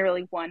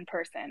literally one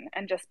person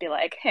and just be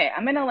like, hey,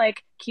 I'm gonna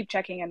like keep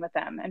checking in with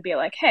them and be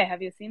like, hey,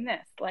 have you seen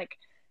this? Like,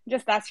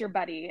 just that's your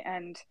buddy.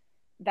 And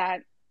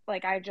that,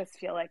 like, I just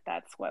feel like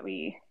that's what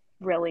we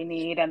really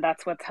need, and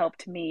that's what's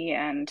helped me,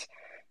 and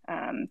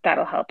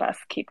that'll help us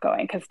keep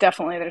going, because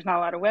definitely there's not a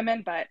lot of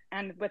women,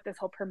 and with this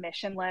whole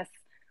permissionless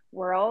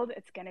world,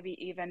 it's going to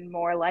be even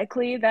more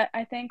likely that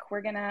I think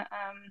we're going to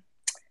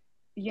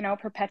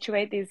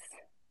perpetuate these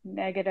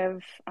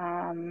negative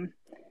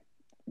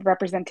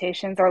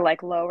representations, or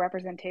like low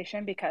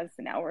representation, because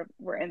now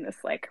we're in this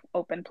like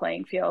open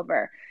playing field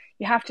where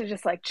you have to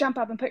just like jump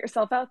up and put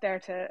yourself out there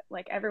to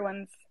like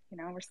everyone's,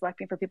 we're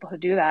selecting for people who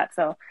do that.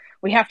 So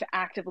we have to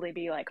actively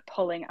be like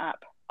pulling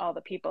up all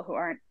the people who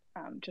aren't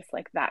just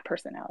like that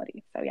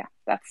personality. So yeah,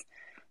 that's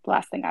the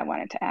last thing I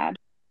wanted to add.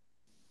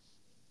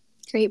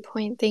 Great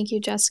point. Thank you,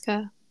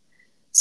 Jessica.